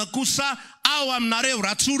fiainana kosa ao aminareo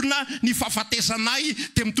raha tsorina ny fahafatesanay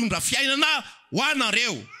dia mitondra fiainana ho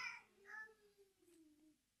anareo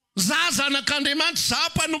za zanak'Andriamanitra za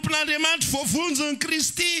mpanompon'Andriamanitra voavonjy ny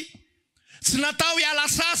Kristy tsy natao hiala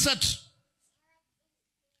sasatra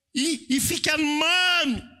ifikany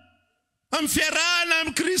mamy amin'ny fiarahana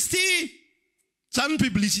amin'ny Kristy zany ny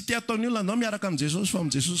publicité ataony olona andao miaraka amin'ny Jesosy fa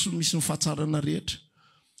amin'ny Jesosy misy ny fahatsarana rehetra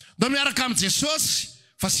andao miaraka amin'ny Jesosy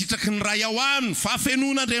fa sitraky ny ray ao aminy fa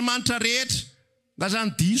afenon'Andriamanitra rehetra nga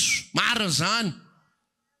zany diso marina zany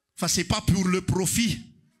fa c'est pas pour le profit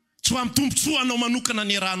tsy ho amin'ny tombontsoa anao manokana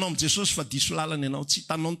ny rahanao amin'ny Jesosy fa diso lalana ianao tsy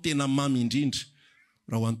hitanao ny tena mamy indrindra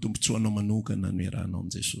raha ho an'ny tombontsoa anao manokana ny rahanao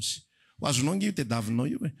amin'ny Jesosy ho azonao nge io tediavinao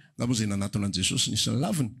io nga moa izay nanatona an' Jesosy nisy ny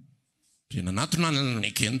laviny izay nanatona ny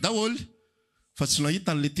ekeny daholo fa tsy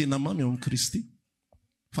nahita n'le tena mamy ao amin'ny Kristy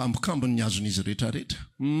fa ambokambiny ny azon'izy rehetrarehetra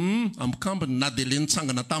ambokambiny na dia le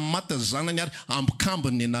nitsangana tamin'ny maty azy zanany ary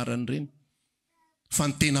ambokambiny ny anarany ireny fa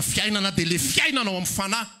ny tena fiainana dia le fiainanao amin'ny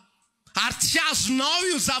fanahy ary tsy azonao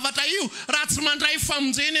io zavatra io raha tsy mandray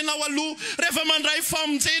famonjena ianao aloha rehefa mandray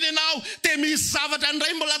famonjena ianao dia misy zavatra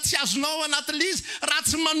indray mbola tsy azonao anatin'izy raha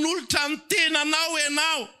tsy manolotra ny tenanao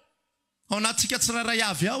ianao ao anatsika tsirairay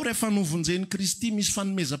avy ao rehefa novonjen'i Kristy misy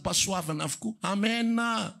fanomezam-pahasoavana avokoa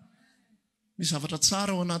amena misy zavatra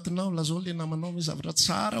tsara ao anatinao lazao le namanao misy zavatra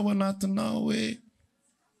tsara ao anatinao hoe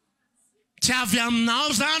tsy avy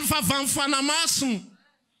aminao zany fa avy amin'ny fanamasina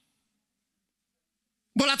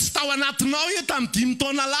mbola tsy tao anatinao io tamin'ny 5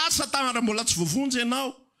 taona lasa raha mbola tsy voavonjy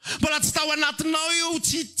ianao mbola tsy tao anatinao io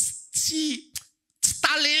tsy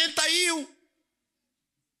talenta io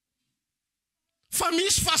fa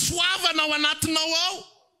misy fahasoavana ao anatinao ao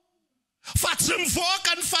fa tsy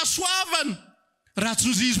mivoaka ny fahasoavana raha tsy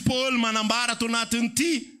ozy izy Paoly manambara ato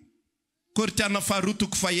anatin'ity Koritiana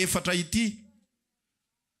 2:4 ity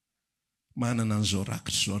manana an'izao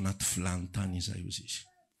rakitra zao anaty vilany tany izay ozy izy.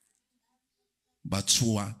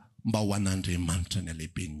 Mba ho an'Andriamanitra ny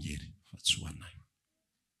alehiben'ny hery, fa tsy ho anay.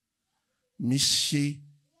 Misy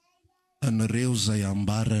an'ireo izay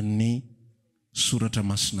ambarany soratra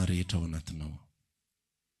masina rehetra ao anatinao.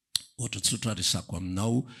 Ohatra tsotra resako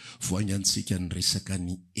aminao, voangantsika ny resaka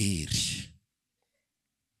ny hery.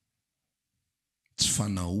 Tsy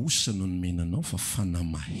fanahosa no nomenanao fa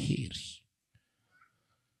fanamahery.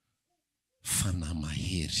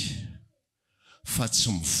 Fanamahery. Fa tsy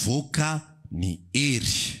mivoaka ny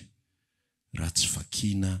hery raha tsy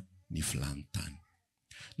vakiana ny vilany tany.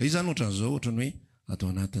 Ilay izany ohatran'izao, ohatran'ny hoe atao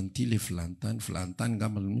anatin'ity ilay vilany tany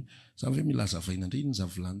ngambany, zany hoe mila zavaina indrindra za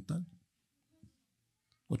vilany tany.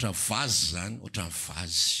 Ohatran'ny vazy zany, ohatran'ny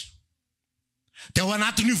vazy. Dia ao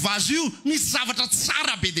anatin'io vazy io misy zavatra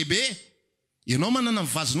tsara be dia be. Ianao manana ny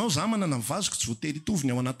vazinao, za manana ny vaziko, tsy voatery hitovy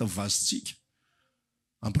ny ao anatin'ny vazintsika.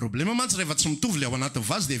 Amin'ny problema mantsy rehefa tsy mitovy le ao anatin'ny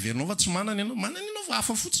vazy dia heverinao fa tsy manana ianao fa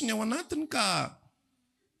hafa fotsiny ao anatiny ka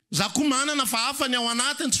za koa manana fa hafa ny ao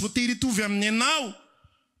anatiny, tsy voatery hitovy amin'ny ianao.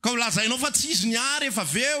 Ka ho lazainao fa tsy izy ny ary efa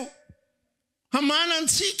aveo.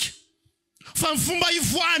 Manantsika. Fa ny fomba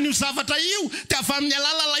ivoahany io zavatra io dia avy amin'ny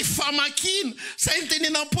alalalay famakiana. Izay ny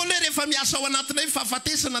tenenan'i Paoly rehefa miasa ao anatinay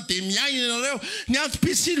fahafatesana dia miaina ianareo ny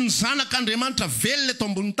antom-pisiany zanak'Andriamanitra velona eto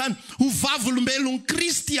ambony tany. Ho vavolombelon'i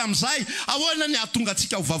Kristy amin'izay. Ahoana ny ahatonga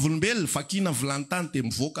antsika ho vavolombelona? Vakiana vilany tany dia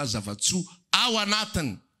mivoaka zava-tsoa ao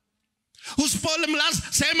anatiny. Hozy Paoly milaza,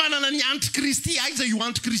 izay manana ny antikristy, aiza io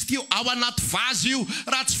antikristy io? Ao anaty vazy io.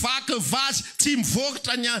 Raha tsy vaky vazy, tsy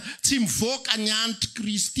mivoaka ny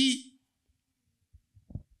antikristy.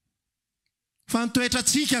 Fa ny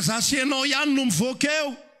toetratsika za sy ianao ihany no mivoaka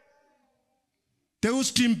eo. Dia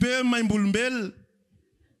hozy Timbe maimbo-olombelona.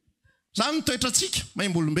 Zany ny toetratsika,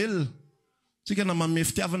 maimbo-olombelona. Tsika na manome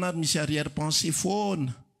fitiavana ary misy arrière-pensée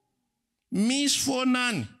foana. Misy foana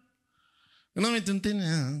any. Ianao mety ny teny,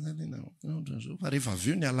 fa rehefa avy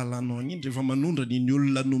eo ny alalanao iny, rehefa manondra ny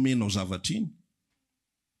olona nomenao zavatra iny.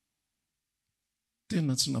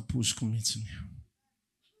 Tena tsy napoziko mihitsiny.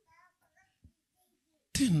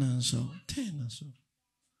 Tena zao.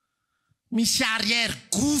 Misy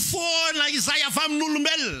arrière-goût foana izay avy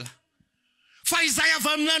amin'olombelona. Fa izay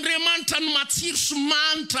avy amin'Andriamanitra no matsiro sy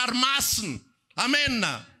manitra ary masina. Amen.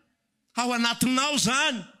 Ao anatinao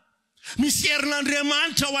zany. Misy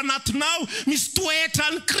herin'Andriamanitra ao anatinao. Misy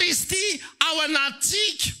toetra ny Kristy ao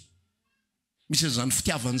anatsika. Misy izany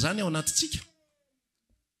fitiavana zany ao anatsika.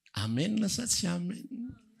 Amen sa tsy amen?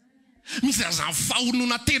 Misy izany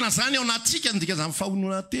fahonona tena zany ao anatsika. Ndika izany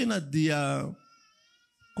fahonona tena dia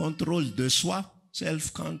contrôle de soi,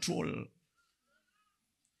 self-control.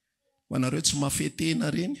 Ho anareo tsy mafetena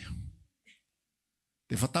reny.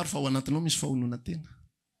 Dia fataro fa ao anatinao misy fahonona tena.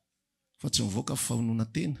 Fa tsy mivoaka fahonona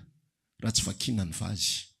tena raha tsy vakiana ny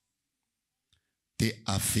vazy. Dia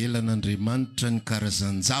avelan'Andriamanitra ny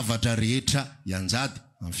karazan-javatra rehetra ianjady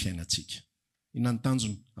amin'ny fiainantsika. Inona ny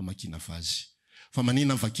tanjony? Amakiana vazy. Fa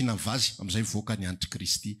manina vakiana vazy amin'izay voaka ny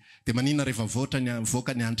antikristy. Dia manina rehefa voaka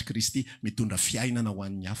ny antikristy mitondra fiainana ho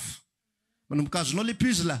an'ny hafa. Manomboka azonao le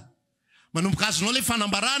puzla. Manomboka azonao le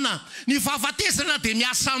fanambarana. Ny fahafatesana dia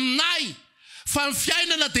miasa aminay. Fa ny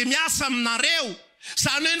fiainana dia miasa aminareo.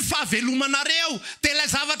 Zany hoe ny fahavelomanareo dia ilay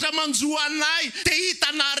zavatra manjo anay dia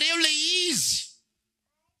hitanareo le izy.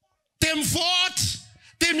 Dia mivoatra.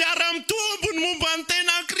 Dia miara-mitombo ny momba ny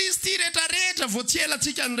tenan'i Kristy rehetrarehetra. Vao tsy ela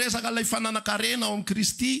antsika ny resaka ilay fananan-karena ao amin'ny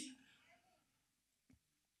Kristy.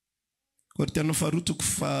 Korintena faharotoko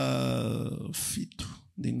 7,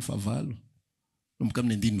 andininy 9. Nomboka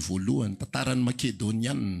amin'ny 9 tantaran'ny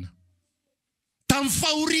Makedoniana. Tamin'ny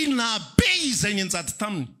fahoriana be izay ny anjady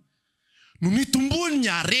taminy. No nitombony ny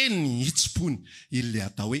hareny hitsipony. Ilay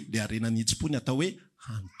atao hoe, le harenany hitsipony atao hoe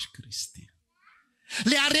antikristy.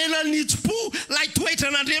 Le harenany hitsipò, lay toetra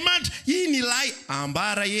n'Andriamanitra, iny ilay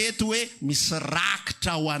ambara eto hoe misy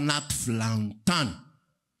rakitra ao anaty vilany tany.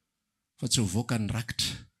 Fa tsy hovoaka ny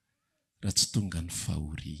rakitra raha tsy tonga ny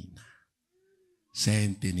fahoriana. Izay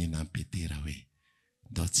ny tenenan'i Petera hoe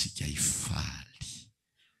ndao tsika hifaly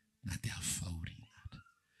na dia fahoriana.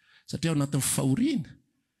 Satria ao anatin'ny fahoriana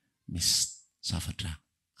misy zavatra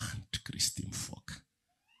antikristy mivoaka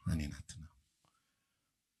any anatinao.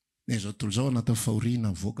 Izao tontolo izao anatin'ny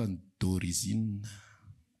fahoriana mivoaka ny Toriteny.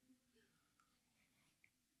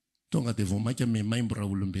 Tonga dia vao maika memaimbo raha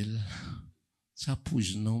olombelona. Tsy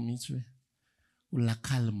hapozinao mihitsy hoe olona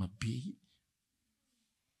kalma be.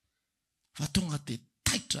 Fa tonga dia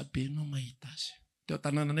taitra be ianao mahita azy. Teo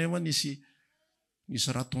tanànanay hoa nisy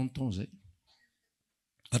raha tonton zay.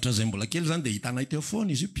 Hatrazay mbola kely zany dia hitanay teo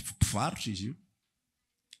foana izy io, mpivarotra izy io.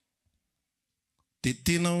 Dia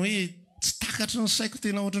tena hoe tsy takatra ny saiko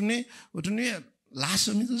tena ohatrany hoe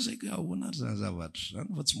lasa mihitsy ny saiko ahoana ary zany zavatra zany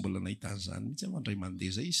fa tsy mbola nahita an'izany mihitsy mandray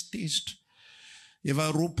mandeha zay izy tezitra efa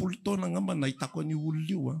 20 taona angamba nahitako an'io olona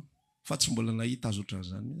io fa tsy mbola nahita azo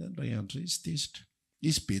ohatran'izany mihitsy ndray andro zay izy tezitra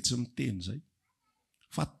izy be tsy miteny zay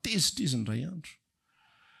fa tezitra izy ndray andro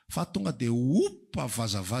fa tonga dia opa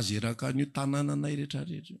vazavaza eraka an'io tanànanay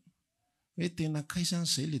rehetrarehetra hoe tena kaisany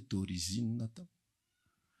zay le d'origine natao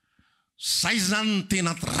zay zany ny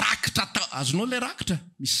tena rakitra tao azonao le rakitra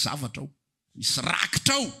misy zavatra ao misy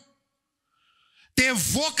rakitra ao dia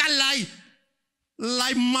voaka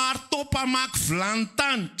lay marteau mpamaky vilany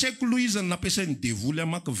tany tsy haiko loha izy nampiasainy devoly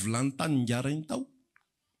hamaky vilany tany ngara iny tao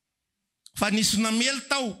fa nisy namely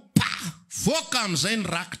tao voaka amin'izay ny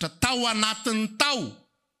rakitra tao anatiny tao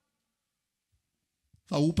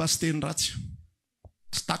fa opasiteny ratsy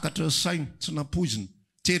tsy takatra sainy tsy napoizina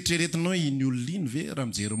tsy eritreretinao iny olona iny ve raha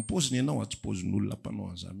mijery ny paoziny ianao tsy paozin'olona mpanao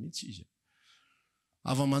an'izany mihitsy izy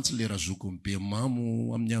afa-mantsy le razoko be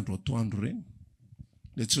mamo amin'ny andro atoandro reny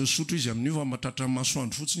le tsy hosotro izy amin'io fa matratra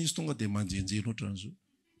masoandro fotsiny izy tonga dia manjenjeny ohatran'izao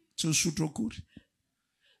tsy hosotro akory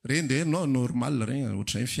reny dia no normal reny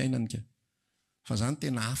ohatr'izay fiainany ka fa zany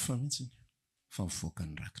tena hafa mihitsy fa mivoaka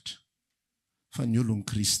ny rakitra fa ny olon'ny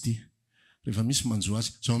Kristy rehefa misy manjo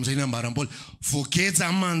azy zao amin'izay ny ambaram-bola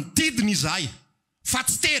voageja manodidina izahay fa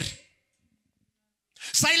tsy tery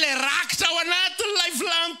zay le rakitra ao anatin'ilay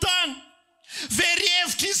vilany tany very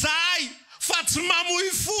hevitra izahay fa tsy mamoy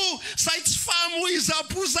fo zay tsy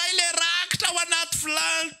famoiza-po zay le rakitra ao anaty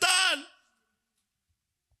vilany tany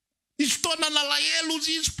izy fotoana nalahelo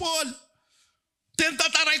izy Paoly teny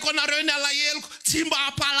tantaraiko anareo ny alaheloko tsy mba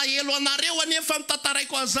hampalahelo anareo anefa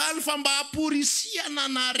mitantaraiko azany fa mba hamporisiana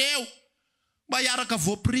anareo mba hiaraka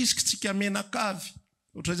voapriska tsika menakavy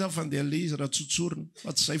ohatray zany fandeha le izy raha tsotsorina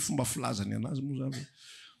fa tsy zay fomba filazany anazy moa zany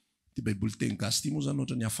ty baiboly teny gasy ty moa zany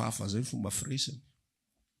ohatra ny hafahafa zay fomba firesany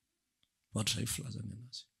ohatra zay filazany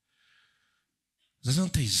anazy zay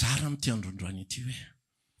zany ta hizara amin'ity androndroany ity hoe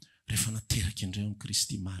rehefa nateraka indray amin'ny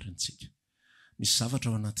Kristy marintsika misy zavatra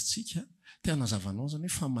ao anatintsika te hanazavanao zany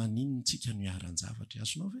hoe fa maninona tsika no hiaran-javatra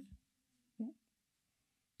azonao ve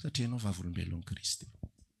satria ianao vavolombelon'ny Kristy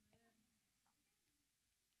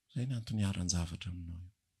zay ny antony hiaran-javatra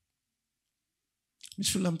aminao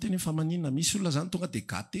misy olona miteny fa maninona misy olona zany tonga dia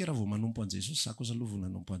gatera vao manompo an' Jesosy za kosa aloha vao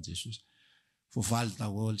nanompo an' Jesosy vao valy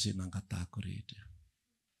daholo zay nangatahako rehetra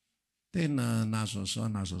tena nazo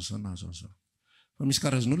an'izao fa misy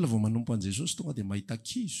karazan'olona vao manompo an' Jesosy tonga dia mahita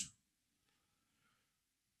kizo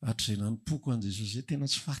hatrizay nanompoako an' Jesosy zay tena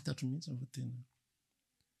tsy fantatro mihitsy fa tena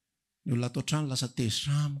ny olona ato an-trano lasa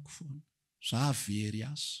tezamiko foana za very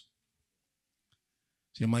asa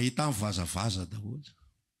zay mahita mivazavaza daholo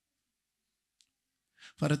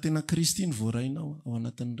fa raha tena Kristy ny voarainao ao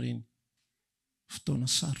anatin'ireny fotoana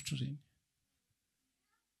sarotra ireny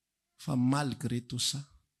fa malgré tout ça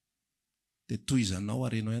dia tohizanao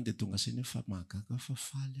arenao ihany dia tonga saina fa mahagaga fa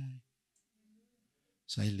faly ahy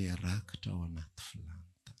zay le rakitra ao anaty vilany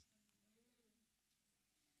tany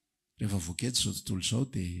rehefa voageja zao tontolo izao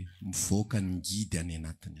dia mivoaka ny ngidy any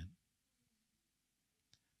anatiny any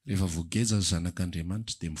rehefa voageja ny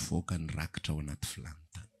zanak'Andriamanitra dia mivoaka ny rakitra ao anaty vilany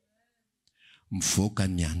tany mivoaka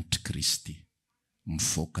ny anitry Kristy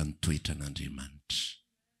mivoaka ny toetra n'Andriamanitra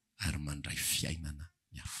ary mandray fiainana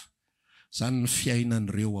ny hafa zany ny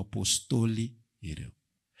fiainan'ireo apôstôly ireo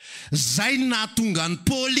zay nahatonga ny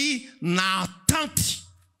Paoly nahatanty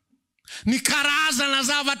ny karazana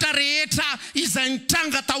zavatra rehetra izay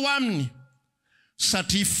nitranga tao aminy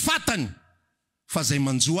satria fantany fa zay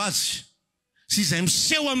manjo azy sy izay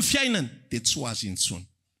miseho amin'ny fiainany dia tsy ho azy intsony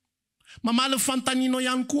mamaly fanontanianao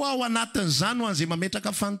ihany koa ao anatin'izany ho an'izay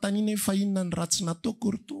mametraka fanontaniana fa inona ny ratsy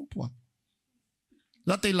nataoko ry Tompo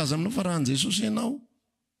za te hilaza aminao fa raha an' Jesosy ianao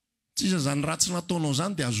tsy iza zany ratsy nataonao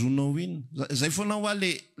zany dia azonao inona zay foana hoa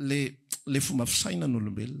le fomba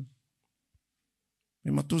fisainan'olombelona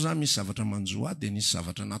hoe matoa za misy zavatra manjoa dia nisy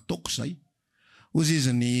zavatra nataoko zay ozy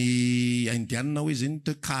izy ny indianina hoe zay ny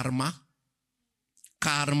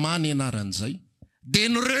karma ny anaran'izay dia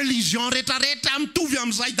ny religion rehetrarehetra mitovy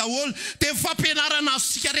amin'izay daholo dia fampianarana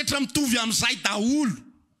azosika rehetra mitovy amin'izay daholo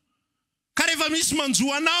ka rehefa misy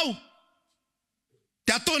manjoanao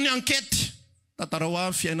dia ataony ankety tantarao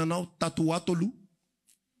amin'ny fiainanao tato ato aloha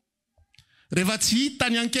rehefa tsy hita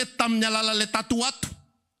ny ankety tamin'ny alalale tato ato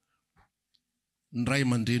ny ray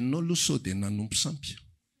aman-dreninao aloha sao dia nanompo sampy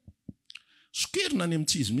sokerina any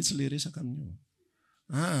amin'tsy izy mihitsy le resaka amin'io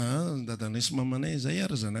dadanay sy mamanay zay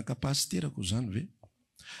ary zanaka pasterako zany ve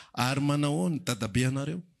ary manao ny dadabe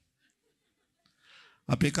anareo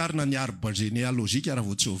ampiakarina ny arbre généalogique raha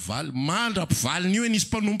vao tsy ho valy mandra-pivaliny io nisy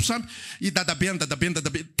mpanompo sampy i dadabe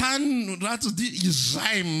tany ratsy di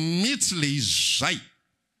izay mihitsy le izay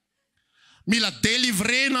mila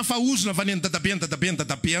délivrena fa ozona fa ny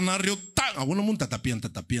dadabe anareo ahoana moa ny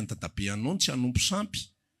dadabe anao tsy hanompo sampy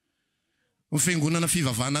ny fiangonana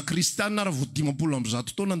fivavahana kristianina raha vao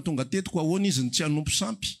 500 taona ny tonga tetiko ahoana izy ny tsy hanompo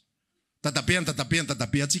sampy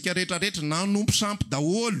dadabe atsika rehetrarehetra nanompo sampy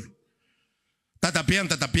daholo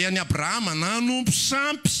dadabe any Abrahama nanompo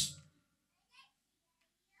sampy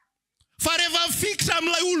fa rehefa fixa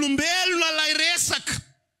amin'ilay olombelona lay resaka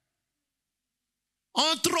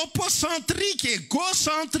anthropocentrique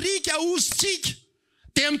égocentrique ahozitsika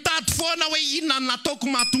dia mitady foana hoe inona nataoko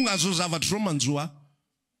mahatonga azao zavatra zao manjoa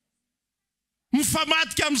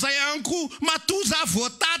mifamadika amin'izay anko matoza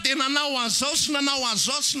voatady nanao an'izao sy nanao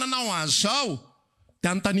an'izao sy nanao an'izao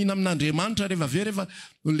dia anontaniana amin'Andriamanitra rehefa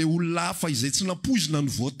le olona hafa izay tsy napoizina ny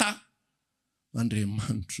voata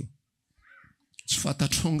Andriamanitra tsy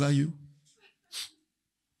fantatrao io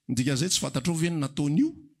ndika zay tsy fantatrao ve ny nataony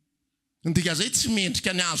io ndika zay tsy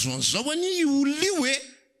mendrika ny azo an'izao any io olona io e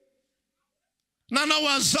nanao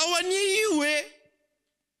an'izao any io e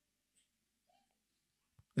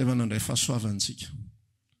efa nandray fahasoavantsika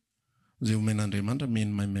zay omen'Andriamanitra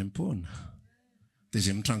meny maimaimpona dia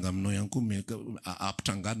zay mitranga aminao ihany koa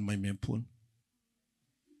ampitrangany maimaimpona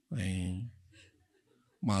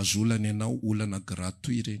mahazo olana ianao olana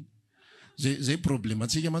gratuit reny zay problème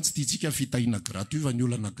atsika mantsy tiatsika fitahina gratuit fa ny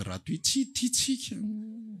olana gratuit tsy tiatsika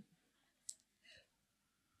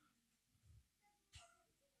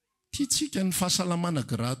tiatsika ny fahasalamana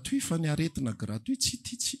gratuit fa ny aretina gratuit tsy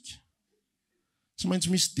tiatsika tsy maintsy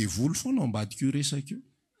misy devoly foana ao ambadika io resaka io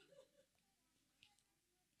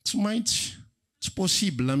tsy maintsy tsy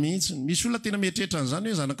possible mihitsy misy olona tena mieritreritra an'izany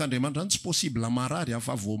hoe zanak'Andriamanitra zany tsy possible marary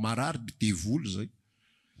fa vao marary devoly zay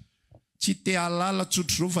tsy te halala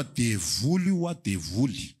tsotro zao fa devoly io a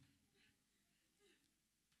devoly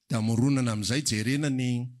dia moronana amin'izay jerena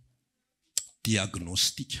ny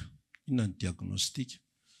diagnostika inona ny diagnostika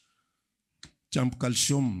tsy ampy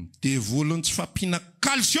calcium devoly ny tsy fampina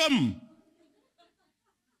calcium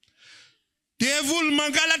devoly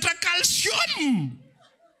mangalatra calcium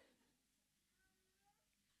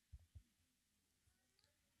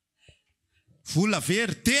vola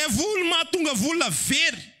very devoly mahatonga vola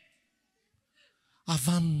very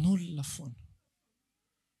avy amin'olona foana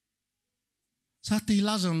za te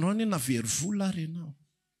hilaza nyrao ny navery vola ary ianao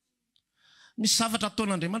misy zavatra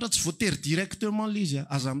ataon'Andriamanitra tsy voatery directement le izy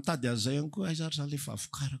aza mitady azay ihany koa izy ary za lefa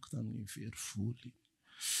avokarako tamin'ny very voly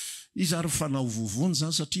izy ary fanao vovony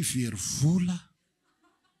zany satria very vola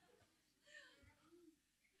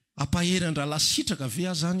ampahery andrala sitraka ve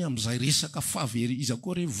aho zany amin'izay resaka favery izy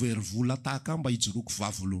akoa re very vola tahaka mba hijoroko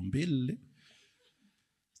vavolombelona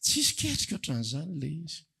tsisy ketrika ohatran'izany le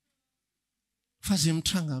izy fa zay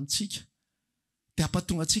mitranga amintsika dia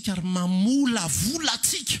ampatonga atsika ary mamola vola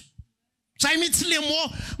atsika zay mihitsy le mo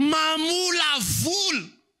mamola vola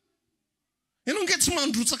ianao nge tsy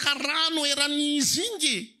mandrotsaka rano eran'izy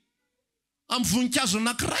ingy amin'ny voninkazo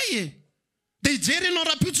anankiray dia hijery ianao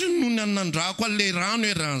raha-pitsy noho ny nandrako an'le rano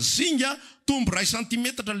eran'zinga tombo 1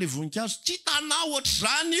 centimetatra le voninkazo tsy hitanao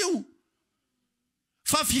ohatr'izany io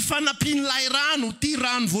fa fifanampian'ilay rano ty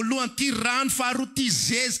rano voalohany ty rano faharoa ty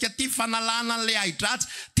zezika ty fanalana an'le aidratsy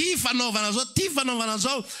ty fanaovana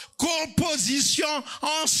zao composition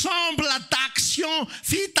ensemble d'action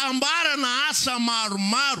fitambarana asa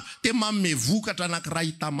maromaro dia manome vokatra anankiray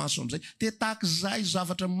hita maso amin'izay dia tahak'izay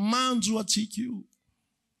zavatra manjo atsika io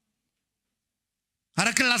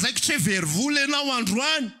araka lazaiko tsy hoe very vola ianao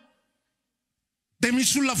androany dia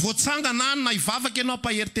misy olona voatsangana any na hivavaka ianao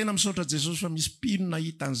ampahery tena misaotra Jesosy fa misy mpino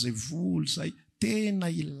nahita an'izay vola zay tena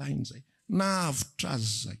ilain'izay navitra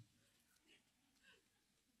azy zay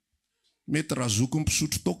mety razoko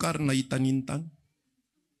mpisotro toka ary nahita an'iny tany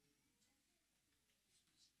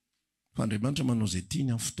fa Andriamanitra manao zay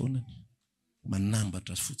tiany amin'ny fotoanany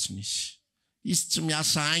manambatra fotsiny izy tsy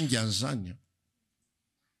miasa aingy an'izany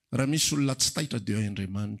raha misy olona tsy taitra dia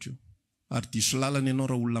Andriamanitra io ary diso lalana ianao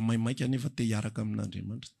raha olona maimaika nefa te hiaraka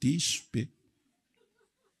amin'Andriamanitra diso be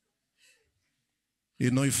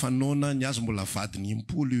ianao ifanoana ny azy mbola vadiny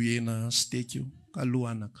 10 io hena steak io ka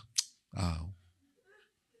lohanaka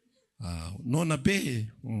nona be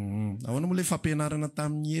ahoana moa le fampianarana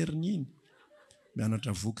tamin'ny heriny iny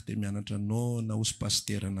mianatra voky dia mianatra nona osy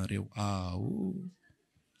paster anareo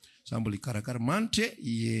za mbola ikarakara manitra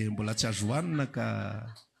mbola tsy azo hohanina ka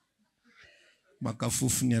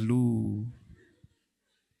makafofony aloha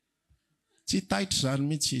tsy taitra zany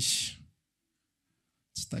mihitsy izy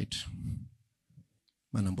tsy taitra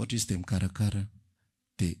manamboatra izy dia mikarakara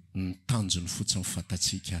dia ny tanjony fotsiny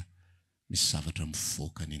fatatsika misy zavatra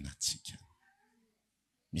mivoaka ny anatsika.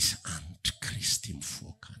 Misy anitry Kristy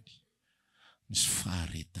mivoaka any. Misy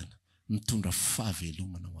faharetana, mitondra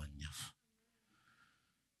fahavelomana ho an'ny hafa.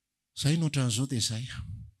 Zay nohatran'izao dia zay.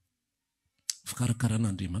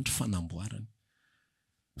 Fikarakaran'Andriamanitra fanamboarany.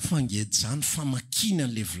 Fangejany famakina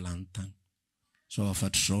an'ilay vilany tany. Zao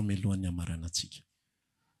afatra zao melohan'ny amarana antsika.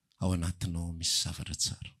 Ao anatinao misy zavatra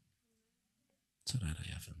tsara.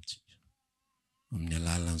 Tsiraray avy amintsika. Amin'ny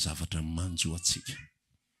alalan'ny zavatra manjo atsika.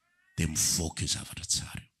 Dia mivoaka io zavatra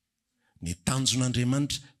tsara. Ny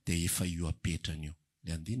tanjon'Andriamanitra dia efa io apetrany io.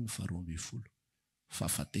 Ilay 9:12.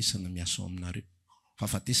 Fahafatesana miasa aminareo.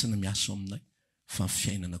 Fahafatesana miasa aminay. Fa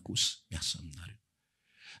fiainana kosa miasa aminareo.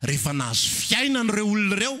 Rehefa nahazo fiainan'ireo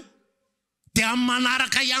olona ireo, dia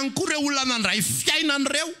manaraka ihany koa ireo olona nandray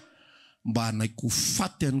fiainan'ireo mba hanaiko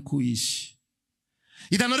faty ihany koa izy.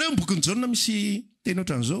 Hitanareo ny bokin'ny Jaona misy teny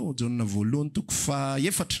ohatran'izao, Jaona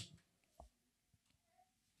 1:4.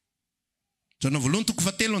 Jaona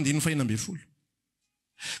 1:7-9.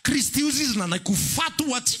 Kristy ozy izy nanaiko faty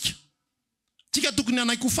ho atsika. Tsika tokony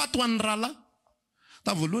hanaiko faty ho an'ny rahalahy.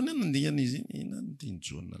 Ta voalohany nandingana izy ina ny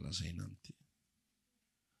Jaona lazaina amin'ity.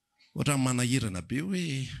 Ohatra manahirana be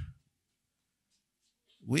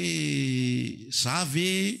hoe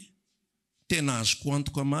zavy tena azoko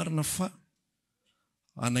antoka marina fa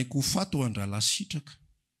anaiko faty ho an-drahalahy sitraka.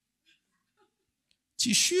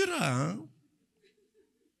 Tsy sura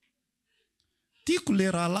tiako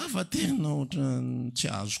le rahalahy fa tena ohatra tsy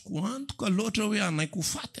azoko antoka loatra hoe anaiko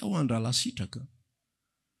faty ho an-drahalahy sitraka.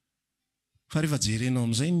 Fa rehefa jerenao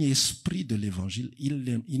amin'izay ny esprit de l'évangile,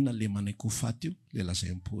 inona le manaiko faty io, le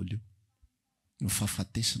lazain'i Paoly io. Ny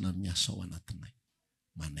fahafatesana miasa ao anatinay.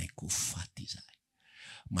 Manaiko faty izahay.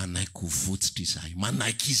 Manaiko votsitra izahay.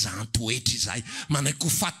 Manaiko izantoetra izahay. Manaiko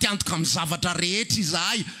faty antoka amin'ny zavatra rehetra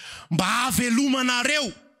izahay. Mba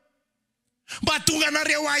havelomanareo. Mba tonga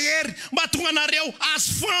anareo ahery. Mba tonga anareo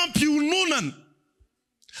azo fampiononana.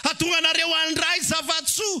 Atonga anareo andray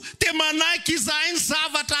zavatsoa. Dia manaiky izahay ny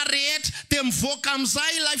zavatra rehetra. Dia mivoaka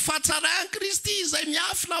amin'izay ilay fahatsarany Kristy izay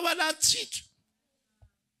miafina ao anatsika.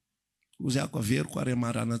 Ozy ako averiko ary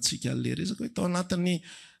amarana antsika le resaka hoe tao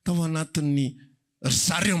anatin'ny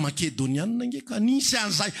zareo Makedoniana ngeka nisy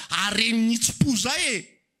an'izay aren'ny tsipo zay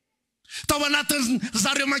e. Tao anatin'ny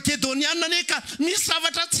zareo Makedoniana neka misy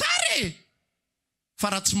zavatra tsara e. Fa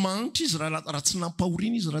raha tsy magnitra izy, raha tsy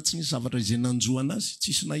nampahoriana izy, raha tsy nisy zavatra izay nanjoana azy,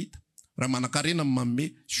 tsisy nahita. Raha manan-karena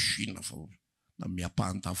manome sina fa na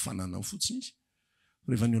miampahan-tafanana fotsiny izy.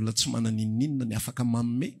 Rehefa ny olona tsy mananinninona ny afaka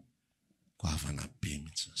manome, goavana be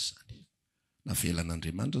mihitsy izany.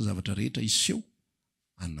 Navelan'Andriamanitra zavatra rehetra iseho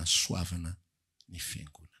anasoavana ny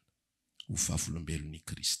fiangonana. Ho vavolombelon'i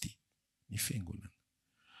Kristy ny fiangonana.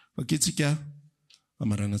 Faketsika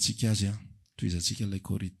amaranantsika azy toizantsika ilay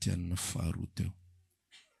Korinthiana 2 teo.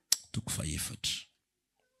 4.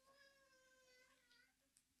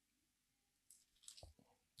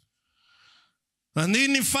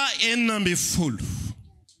 Andiny 9.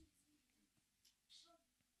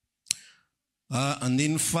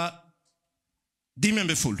 Andiny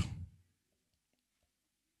 10.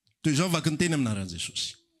 Toy izao vaky ny teny aminaran'i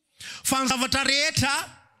Jesosy. Fa ny zavatra rehetra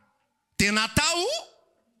dia natao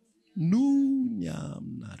noho ny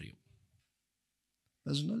aminareo.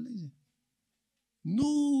 Azonao ilay izy?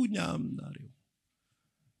 Noho ny aminareo.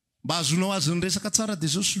 Mba azonao azy ny resaka tsara dia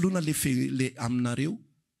izao soloana le aminareo.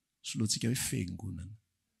 Soloantsika hoe fiangonana.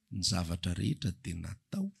 Ny zavatra rehetra dia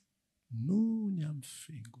natao noho ny amin'ny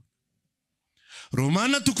fiangonana.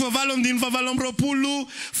 Romana 9:20.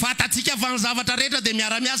 Fatatsika fa ny zavatra rehetra dia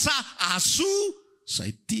miara-miasa asoa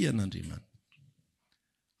izay tian'Andriamanitra.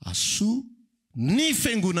 Asoa ny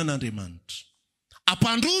fiangonan'Andriamanitra.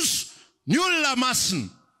 Ampandroso ny olona masina.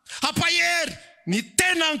 Ampahery ny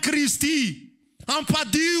tenan'i Kristy.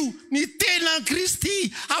 Ampadio ny tenan'i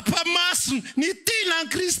Kristy. Ampamasina ny tenan'i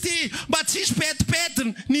Kristy. Mba tsisy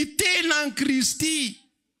petipetina ny tenan'i Kristy.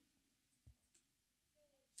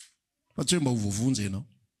 Fa tsy hoe mba ho voavonjy ianao.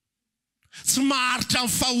 Tsy maharitra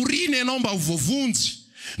amin'ny fahoriana ianao mba ho voavonjy.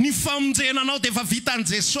 Ny famonjenanao dia efa vitan'i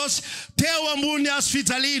Jesosy teo ambony hazo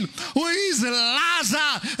fijaliana. Hoy izy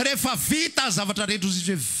laza rehefa vita zavatra rehetra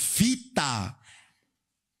izy hoe vita.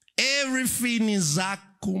 Everything is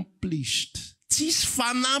accomplished. Tsisy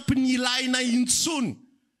fanampy ny ilaina intsony.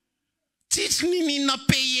 Tsisy nina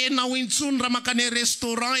payenao intsony raha makany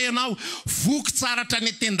restaurant ianao. Voky tsaratra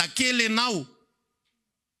ny tenda-kely ianao.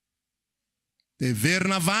 Dia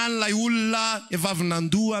verina avany ilay olona efa avy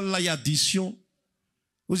nandoa ilay addition.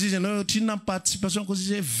 Ozy izy ianao trinona ny participation kozy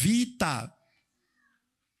izy hoe vita.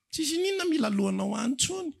 Tsisy ninona mila lohanao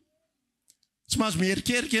antsony. Tsy mahazo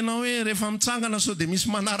mierikerika ianao hoe rehefa mitsangana sao dia misy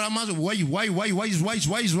manaramazy waiz.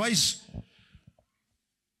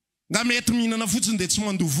 Nga mety mihinana fotsiny dia tsy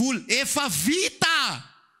mandovoly. Efa vita.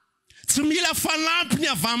 Tsy mila fanampiny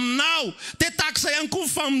avy aminao. Te taksa ihany koa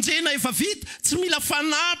famonjena efa vita. Tsy mila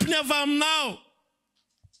fanampiny avy aminao.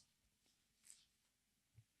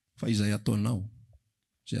 Fa izay ataonao,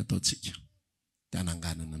 izay ataontsika, dia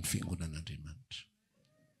hananganana ny fiangonan'Andriamanitra.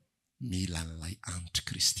 Mila n'ilay antitra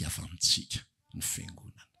Kristy avy amintsika ny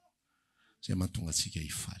fiangonana. Izay mahatonga antsika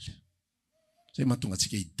hifaly. Izay mahatonga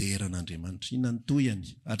antsika hideran'Andriamanitra. Inantoyany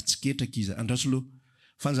ary tsy ketraka izy. Andrasoloha,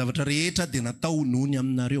 fa ny zavatra rehetra dia natao nohony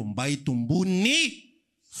aminareo mba hitombony ny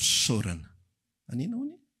fisaorana. Anina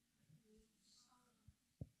hony?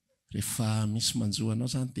 Rehefa misy manjoanao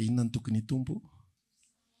zany dia inona ny tokony hitombo?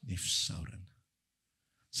 Ny fisaorana.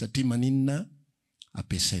 Satria maninona?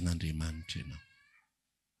 Ampiasain'Andriamanitra ianao.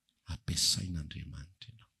 Ampiasain'Andriamanitra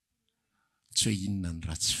ianao. Tsy hoe inona ny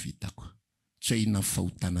ratsy vitako. Tsy hoe inona ny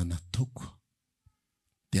fahotana nataoko.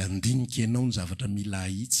 Dia andinika ianao ny zavatra mila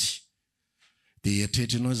ahitsy. Dia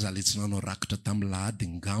eritreretra ianao zale tsy nanao rakitra tamin'ny lahady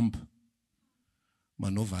ngamba.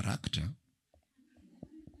 Manaova rakitra.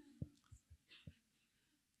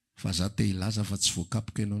 Fa za te ilaza fa tsy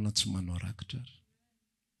voakapoka ianao na tsy manao rakitra.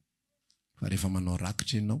 Fa rehefa manao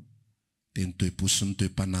rakitra ianao, dia ny toe-po sy ny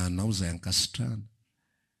toe-panahinao izay ankasitrahana.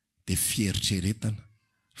 Dia fieritreretana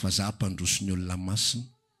fa za hampandroso ny olona masina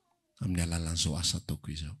amin'ny alalan'izao asa ataoko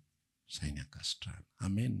izao. Izay ny ankasitrahana.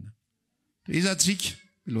 Amen. Iza tsika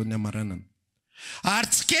ilohan'ny amaranana. Ary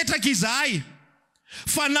tsy ketraka izahay,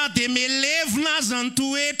 fa na dia melevina aza ny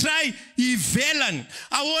toetray ivelany.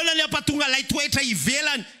 Ahoana ny ampatonga ilay toetra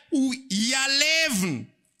ivelany ho ialevina.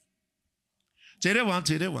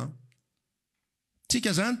 Jereo.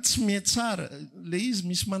 Tsika zany tsy mihatsara. Le izy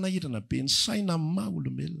misy manahirana be ny saina amin'ny maha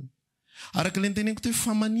olombelona. Araka ilay teneniko teo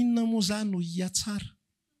fa maninona moa zany no hiatsara.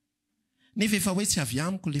 Nefa efa hoe tsy avy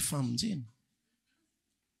amiko le famonjena.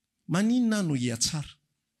 Maninona no hiatsara?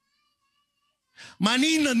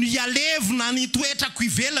 Maninona no hialevina ny toetrako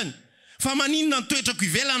ivelany? Fa maninona ny toetrako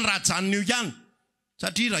ivelany raha janona eo ihany?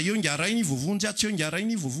 Satria raha eo ngarainy vovonjy, tsy eo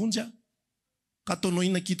ngarainy vovonjy, ka ataonao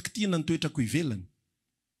ina kitikitiana ny toetrako ivelany.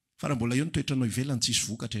 Fa raha mbola eo ny toetranao ivelany tsisy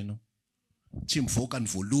vokatra ianao. Tsy mivoaka ny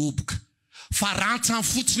voaloboka. Fa rantsany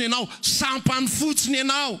fotsiny ianao, sampany fotsiny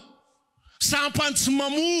ianao. Sampany tsy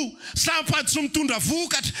mamoa, sampany tsy mitondra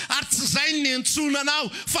vokatra, ary tsy zay ny nentsonanao,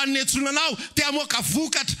 fa ny nentsonanao te hamoaka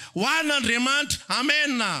vokatra ho an'Andriamanitra.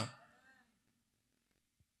 Amen.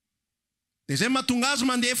 Dia izay mahatonga azy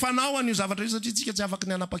mandeha fanao an'io zavatra io, satria tsika tsy afaka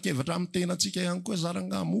ny hanapa-kevatra amin'ny tenantsika ihany koa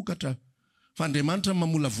zaranga mokatra. Fa Andriamanitra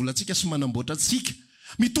mamolavola antsika sy manamboatra antsika.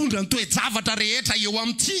 Mitondra ny toe-javatra rehetra eo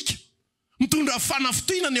amintsika. Mitondra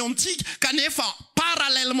fanafitohinana eo amintsika, kanefa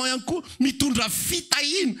parallèlement ihany koa mitondra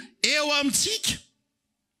fitahina eo amintsika.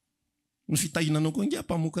 Ny fitahinanao koa ngia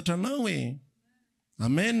mpamokatra anao e.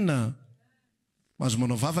 Amen. Mahazo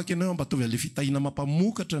manao vavaka ianao mba tovy le fitahina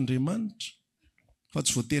mampamokatra Andriamanitra. Fa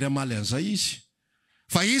tsy voatery hamaly an'izay izy.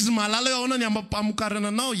 Fa izy mahalala hoe ahoana ny hampamokarana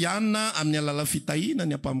anao, ihany amin'ny alala fitahina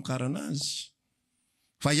ny hampamokarana azy.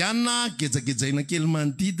 Fa ihany gejagejaina kely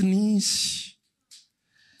manodidina izy.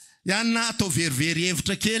 Ihany atao verivery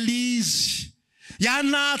hevitra kely izy.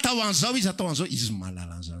 Ihany atao an'izao izy, atao an'izao. Izy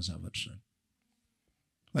mahalala an'izany zavatra zany.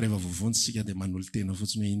 Fa rehefa vovontsika dia manolo tena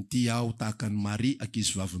fotsiny hoe inty aho tahaka ny Maria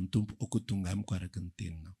ankizy vavin'ny Tompo, ao koa tonga amiko araka ny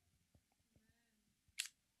teninao.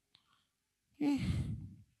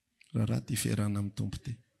 Raha ty fiarahana amin'ny Tompo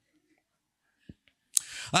te.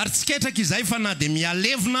 Ary tsy ketraka izay fa na dia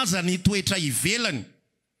mialevina aza ny toetra ivelany.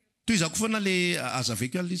 Toy izako foana le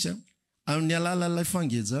azaveko alisa amin'ny alalan'ilay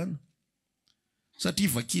fangejana. Satria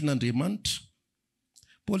vakian'Andriamanitra.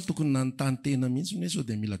 Paoly tokony nanontany tena mihitsy hoe sao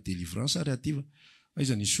dia mila délivrance ary ativa.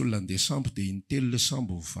 Aiza nisy olona andeha sambo dia intelo le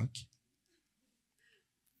sambo ho vaky.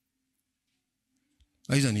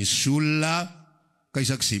 Aiza nisy olona ka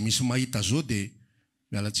isak'izay misy mahita zao dia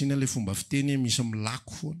mialatsiny ilay fomba fiteny misy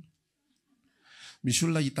milako foana. Misy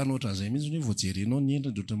olona hitanao ohatran'izay mihitsy hoe voajerenao ny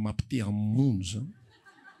endriny ohatran'ny mampite hamono zany.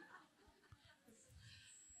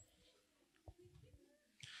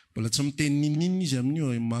 Mbola tsy miteny ninina izy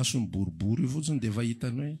amin'io masony boribory fotsiny dia efa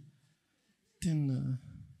hitany hoe tena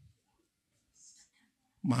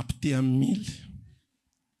mampite hamily.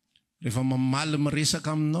 Rehefa mamaly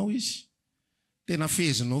miresaka aminao izy, tena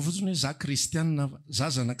fezinao fotsiny hoe za kristianina, za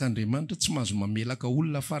zanak'Andriamanitra, tsy mahazo mamelaka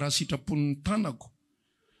olona fa raha sitrapon'ny tanako,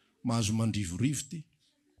 mahazo mandrivorivo ty.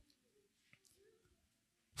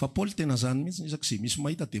 Fa Paoly tena zany mihitsy, isak'izay misy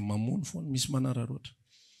mahita dia mamono foana, misy manararoatra.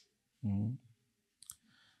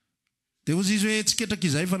 Dia hozy izy hoe tsy ketraka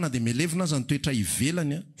izay fa na dia melevina aza ny toetra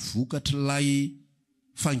ivelany, vokatra lay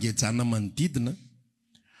fangejana manodidina,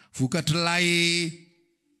 vokatr'ilay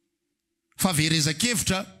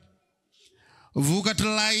fahaverezan-kevitra,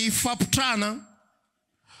 vokatr'ilay fampitrana,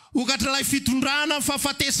 vokatr'ilay fitondrana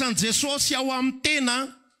fahafatesan'i Jesosy ao amin'ny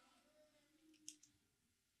tena,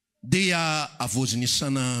 dia avoziny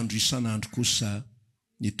isan'andro isan'andro kosa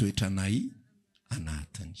ny toetranay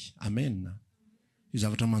anatiny. Amen. Io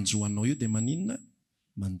zavatra manjoanao io dia maninona?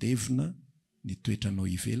 Mandevina ny toetranao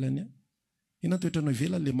ivelany. Ina toetranao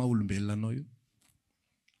ivelany le maha-olombelona anao io.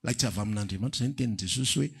 Lai tsy avy amin'Andriamanitra, izay ny tenin'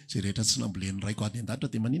 Jesosy hoe izay rehetra tsy nambolen'ny raiko any an-danitra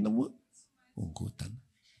dia maninona moa? Ongotana.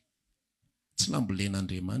 Tsy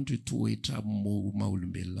nambolen'Andriamanitra io toetra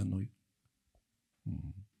maha-olombelona anao io.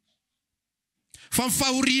 Fa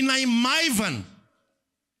mifahoriana maivana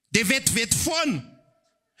dia vetivety foana,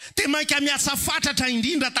 dia mainka miasa fatratra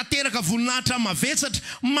indrindra tanteraka voninahitra mavesatra,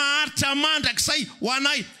 maharitra mandrakizay ho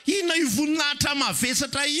anay. Inona io voninahitra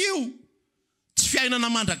mavesatra io? Tsy fiainana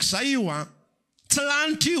mandrakizay io tsy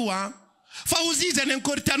lanitra io fa ozy izy any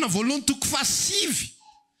Korintana 1:7,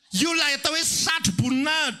 io lay atao hoe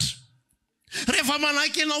satro-boninahitra. Rehefa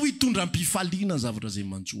manaiky ianao hitondram-pifaliana zavatra zay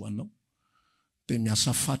manjoanao, dia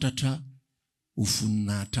miasa fatratra ho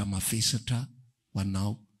voninahitra mavesatra ho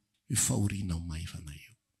anao io fahoriana ho maivana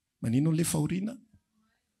io. Manino le fahoriana?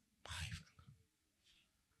 Maivana.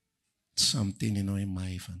 Tsy samy teny ianao hoe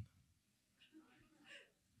maivana,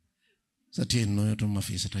 satria ianao ohatra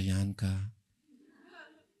mavesatra ihany ka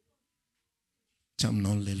tsy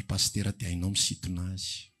aminao ny lelo pastera dia hainao misintona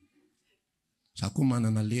azy. Za koa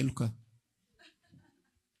manana lelo ka,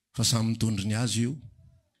 fa samy mitondry ny azy io.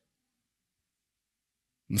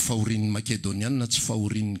 Ny fahorian'ny Makedoniana tsy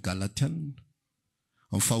fahorian'ny Galatiana,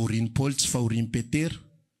 amin'ny fahorian'ny Paul tsy fahorian'ny Petera,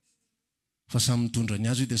 fa samy mitondra ny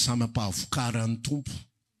azy io dia samy ampahavokaran'ny tompo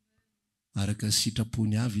araka ny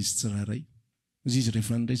sitrapony avy izy tsiraray. Izy izy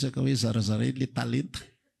rehefa niresaka hoe zarazaray le talenta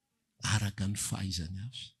araka ny fahaizany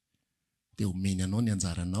avy, dia omeny anao ny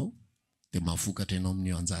anjaranao, dia mahafokatra ianao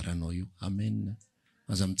amin'io anjaranao io. Amen.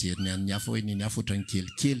 Aza mijery ny hafa hoe ny hafa ohatry ny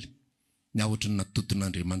kelikely, ny ohatry ny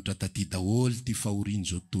natoton'Andriamanitra taty daholo ty fahoriany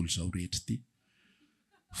zao tontolo zao rehetra ty.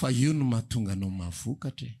 Fa io no mahatonga anao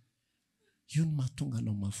mahafokatra. Io no mahatonga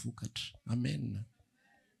anao mahafokatra. Amen.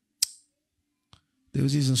 Dia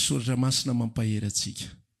hozy izy ny soratra masina mampahery antsika.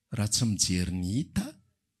 Raha tsy mijery ny hita,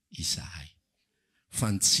 izahay.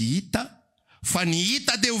 Fa ny tsy hita, fa ny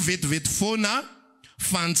hita dia ho vetivety foana,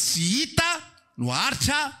 fa ny tsy hita no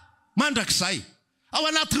haritra mandrakizay. Ao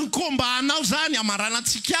anatin'ny kombanao zany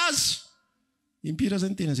amaranantsika azy. Impira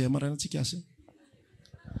zany tena zay amaranantsika azy.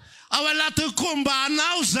 Ao anatin'ny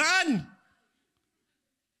kombanao zany,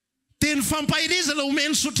 teny fampahirizana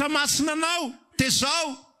omeny sotra masina anao. Dia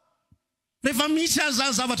zao, rehefa misy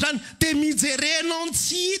an'izany zavatra any, dia mijerenao ny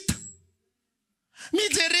tsy hita,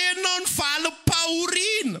 mijerenao ny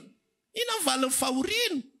valim-pahoriana. Ina ny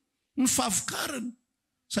valim-pahoriana? Ny fahavokarana.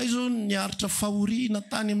 Zay zao niaritra fahoriana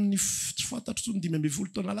tany amin'ny tsy fantatro tsony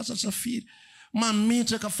 15 taona lasa safiry.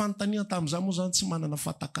 Mametraka fanontaniana tamin'izany moa zany tsy manana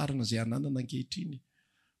fahatakarana zay ananana ankehitriny.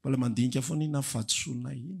 Mbola mandinika foana inona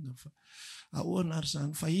fahatsoana inona fa ahoana ary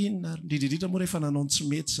zany fa inona ary indrindrindrindra moa rehefa nanao tsy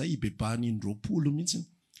mety zay ibebany 9 mihitsy.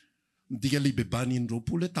 Midika le ibebany 9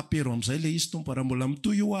 hoe tapero amin'izay le izy tompo raha mbola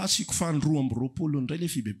mitoy io asiko fa 2 ndray le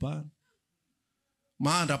fibebany.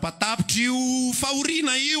 Mandra-patapitra io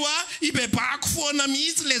fahoriana io ibebako foana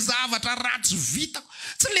mihitsy le zavatra ratsy vitako.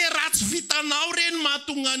 Tsy le ratsy vitanao reny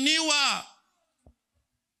mahatonga an'io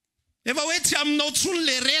efa hoe tsy aminao tsony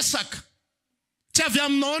le resaka, tsy avy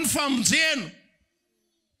aminao ny famonjena,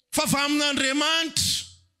 fa avy amin'Andriamanitra.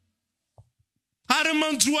 Ary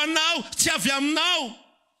manjoanao tsy avy aminao,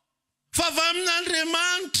 fa avy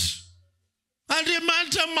amin'Andriamanitra.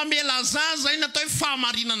 Andriamanitra mamela zany, zay natao hoe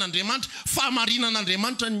fahamarinan'Andriamanitra.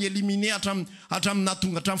 Fahamarinan'Andriamanitra ny elimine hatramin'ny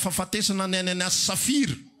natonga hatramin'ny fahafatesana ny asy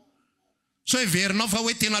safira. So heverinao fa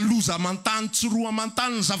hoe tena loza amantany, tsy roa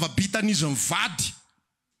amantany ny zava-bitan'izy mivady.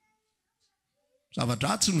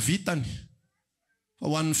 Zavatra tsy ny vitany, fa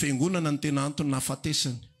ho an'ny fiangonana ny tena antony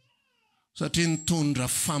nahafatesany. Satria nitondra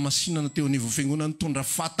fahamasinana teo anivon'ny fiangonana, nitondra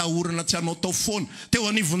fahatahorana tsy hanao tao foana teo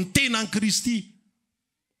anivon'ny tenan'i Kristy.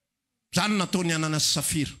 Zany nataony Ananas sy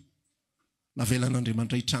Safira.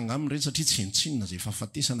 Navelan'Andriamanitra hitranga aminy ireny satria tsy entsinona zay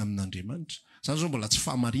fahafatesana amin'Andriamanitra. Zany zao mbola tsy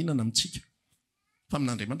fahamarinana amintsika. Fa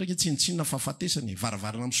amin'Andriamanitra ke tsy entsinona fahafatesany,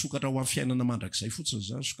 varavarana misokatra ho amin'ny fiainana mandrakizay fotsiny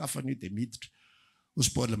zany, sokafana io dia miditra. Osy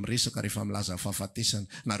Paul miresaka rehefa milaza fahafatesana,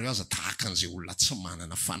 nareo aza tahaka an'izay olona tsy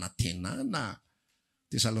manana fanantenana.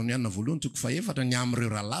 Tesaloniana 1:4, ny amin'ireo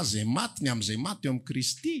rahalahy zay maty, ny amin'izay maty eo amin'ny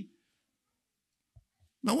Kristy.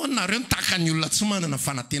 Nahoana nareo tahaka ny olona tsy manana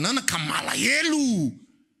fanantenana ka malahelo.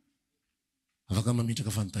 afaka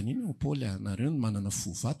mametraka fanontaniana Paoly anareo manana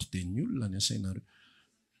fovato dia ny olona ny asainareo.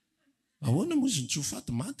 Ahoana moa izy ny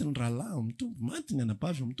tsofato maty ny rahalahy amin'ny tompo, maty ny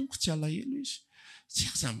anabavy amin'ny tompo, tsy alahelo izy. Tsy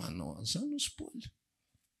aza manao an'izany osy Paoly.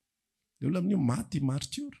 Dia olona amin'io maty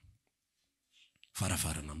martyr.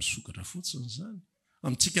 Varavarana misokatra fotsiny izany.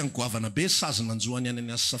 Amintsika ny goavana be sazy nanjoany any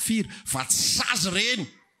any Safira, fa tsy sazy reny.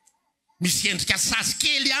 Misy endrika sazy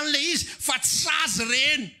kely ihany ilay izy, fa tsy sazy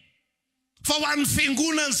reny. Fa ho an'ny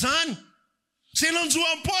fiangonana izany. Izay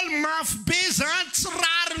nanjoan'i Paoly mafy be izany, tsy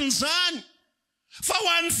rariny izany. Fa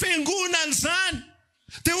ho an'ny fiangonana izany.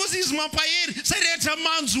 Dia ozy izy mampahery, izay rehetra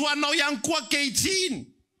manjoanao ihany koa ankehitriny.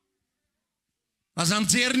 Aza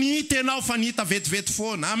mijery ny hita ianao fa ny hita vetivety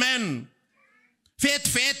foana. Amen.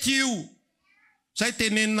 Vetivety io. Zay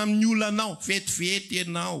tenenina amin'ny olanao, vetivety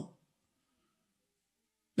ianao.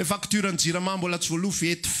 Le fakturany jirama mbola tsy voaloha,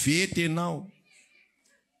 vetivety ianao.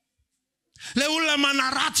 Le olona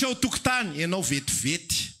manaratsy ao tokotany, ianao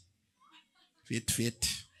vetivety. Vetivety.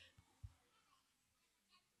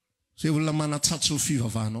 Zay olona manatsatso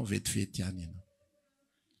fivavahanao, vetivety ihany ianao.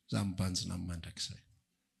 Za mibanjina amin'ny mandrakizay.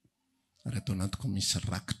 Ary atao anatiko misy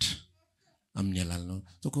rakitra amin'ny alalanao.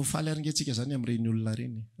 Toko faly aringentsika zany amin'ireny olona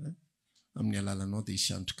reny. Amin'ny alalanao dia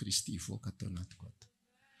hisy andro Kristy hivoaka atao anatiko ato.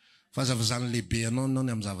 Fazavazany lehibe anao ny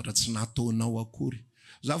amin'ny zavatra tsy nataonao akory.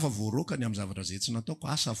 Za fa voaroaka ny amin'ny zavatra izay tsy nataoko,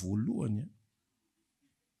 asa voalohany.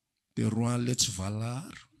 Dia roan'ilay tsy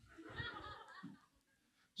valaharo.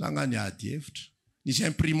 Za nga ny ady hevitra. Nisy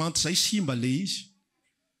imprimante izay simba le izy.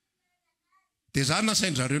 Dia za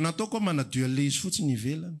nasain-drareo nataoko manadio le izy fotsiny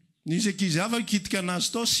ivelany. Nisy ankizy hafa kitika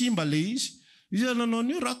anazy tao simba le izy. Izy nanao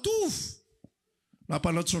an'io ratovy.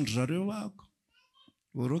 Nampalatsondry zareo ahako.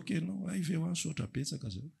 Voaroaka ianao, aive ho ansotra betsaka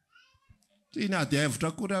zao. Tsy ny ady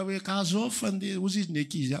hevitra akory hoe kazo fandeha ozy izy ny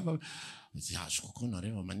ankizy hafa. Azo kokoa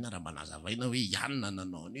nareo manara manazavaina hoe ianona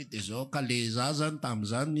nanao an'io dia zao ka le za zany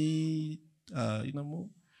tamin'izany ina moa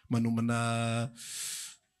manomana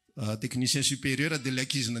technicien supérieur dia le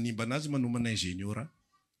ankizy nanimba anazy manomana ingénieur.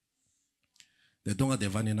 Dia tonga dia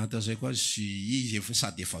avy any anaty izay koa sy izy efa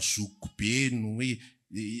sady efa zoko be no hoe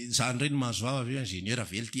zany ireny mahazo vava hoe ingénieur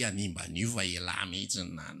vely ty animba an'io fa ela mihitsy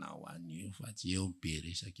nanao an'io fa tsy eo be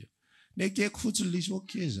resaka eo. Nekeko fotsiny lisy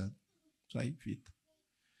oke zany. Zay vita.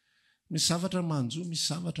 Misy zavatra manjo, misy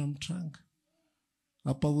zavatra mitranga.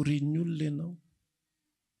 Ampahorian'ny olona ianao.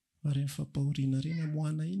 Fa reny fampahoriana reny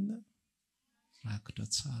amoana inona? Rakitra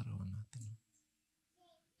tsara ao anatiny.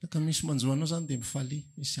 Ka misy manjoanao zany dia mifaly,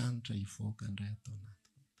 misy hanitra hivoaka indray atao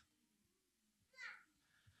anatiny.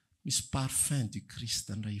 Misy parfum du Christ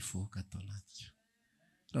indray hivoaka atao anatiny.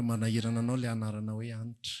 Raha manahirana anao ilay anarana hoe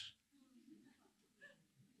hanitra.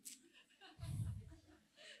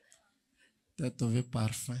 Dia atao hoe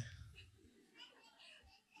parfum.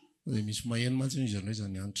 Dia misy maheno mantsy izy anao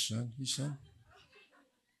izany hanitra izany. Izany.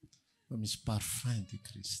 Fa misy parfum du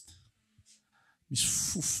Christ. Misy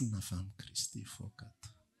fofona avy amin'ny Kristy hivoaka ato.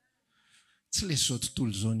 Tsy le zao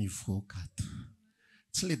tontolo zao ny hivoaka ato.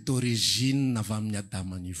 Tsy le d'origine avy amin'ny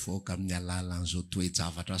Adama ny hivoaka amin'ny alalan'izao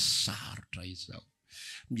toe-javatra sarotra izao.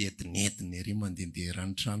 Mientinetiny ery mandehandeha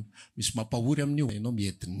ranotrano. Misy mampahory amin'io. Ianao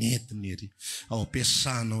mientinetiny ery. Ao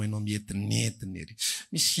ampiasanao ianao mientinetiny ery.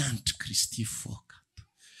 Misy hanitra Kristy hivoaka ato.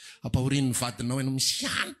 Ampahorian'ny vadinao ianao misy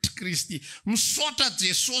hanitra Kristy. Misaotra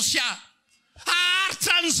Jesosy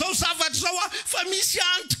haritra an'izao zavatra zao fa misy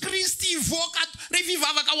hanitra Kristy hivoaka ato. Rehefa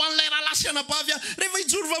hivavaka ho an'ilay rahalahy sy anabavy, rehefa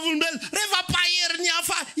hijoro vavolombelona, rehefa pahery ny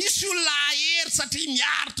hafa, isy olona ahery satria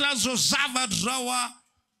miaritra an'izao zavatra zao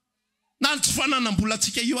na tsy fananam-bola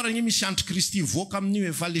antsika io arany misy hanitra Kristy hivoaka amin'io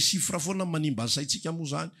efa le sifra foana manimba ny saintsika moa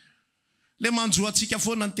zany. Le manjo antsika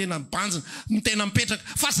foana ny tena banjina, ny tena mipetraka.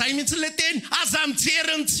 Fa zay mihitsy le teny, aza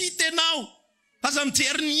mijery ny tsy hita ianao. Aza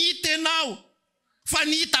mijery ny hita ianao. Fa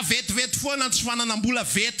ny hita vetivety foana, tsy fananam-bola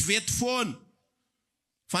vetivety foana.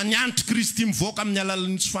 Fa ny hanitra Kristy mivoaka amin'ny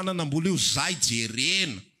alalan'ny tsy fananam-bola io, zay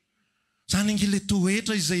jerena. Zany ange le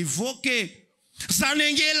toetra izay hivoaka zany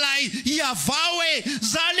ange lay hiavao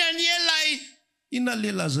zany ange lay ina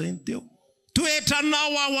lela zay teo.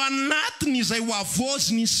 Toetranao ao anatiny izay ho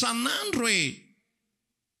avoziny isan'andro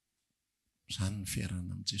Zany ny fiarana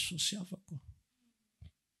amin'ny Jesosy afako.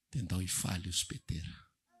 Dia ndao hifaly io spetera.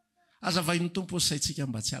 Azavain'ny Tompo saintsika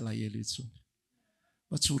mba tsy alahelo itsony.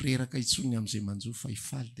 Mba tsy ho reraka itsony amin'izay manjo fa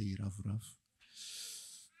hifaly dia hiravoravo.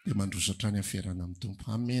 Dia mandroso hatrany amin'ny fiarana amin'ny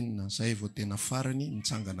Tompo. Amen. Zay vao tena farany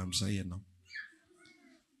mitsangana amin'izay ianao.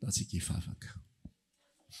 Datsika hivavaka.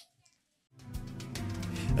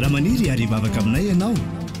 Raha maniry ary hivavaka aminay ianao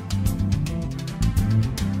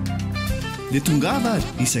dia tongava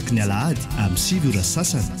isaky ny alahady amin'ny 7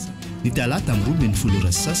 sasany, ny talata amin'ny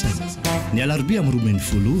 12 sasany, ny alarobia amin'ny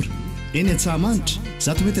 12, eny Antsahamanitra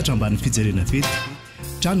 100 metatra ambany fijerena fety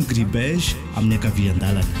trano gribege amin'ny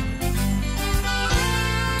ankavian-dalana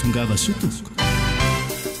tongava sotoboka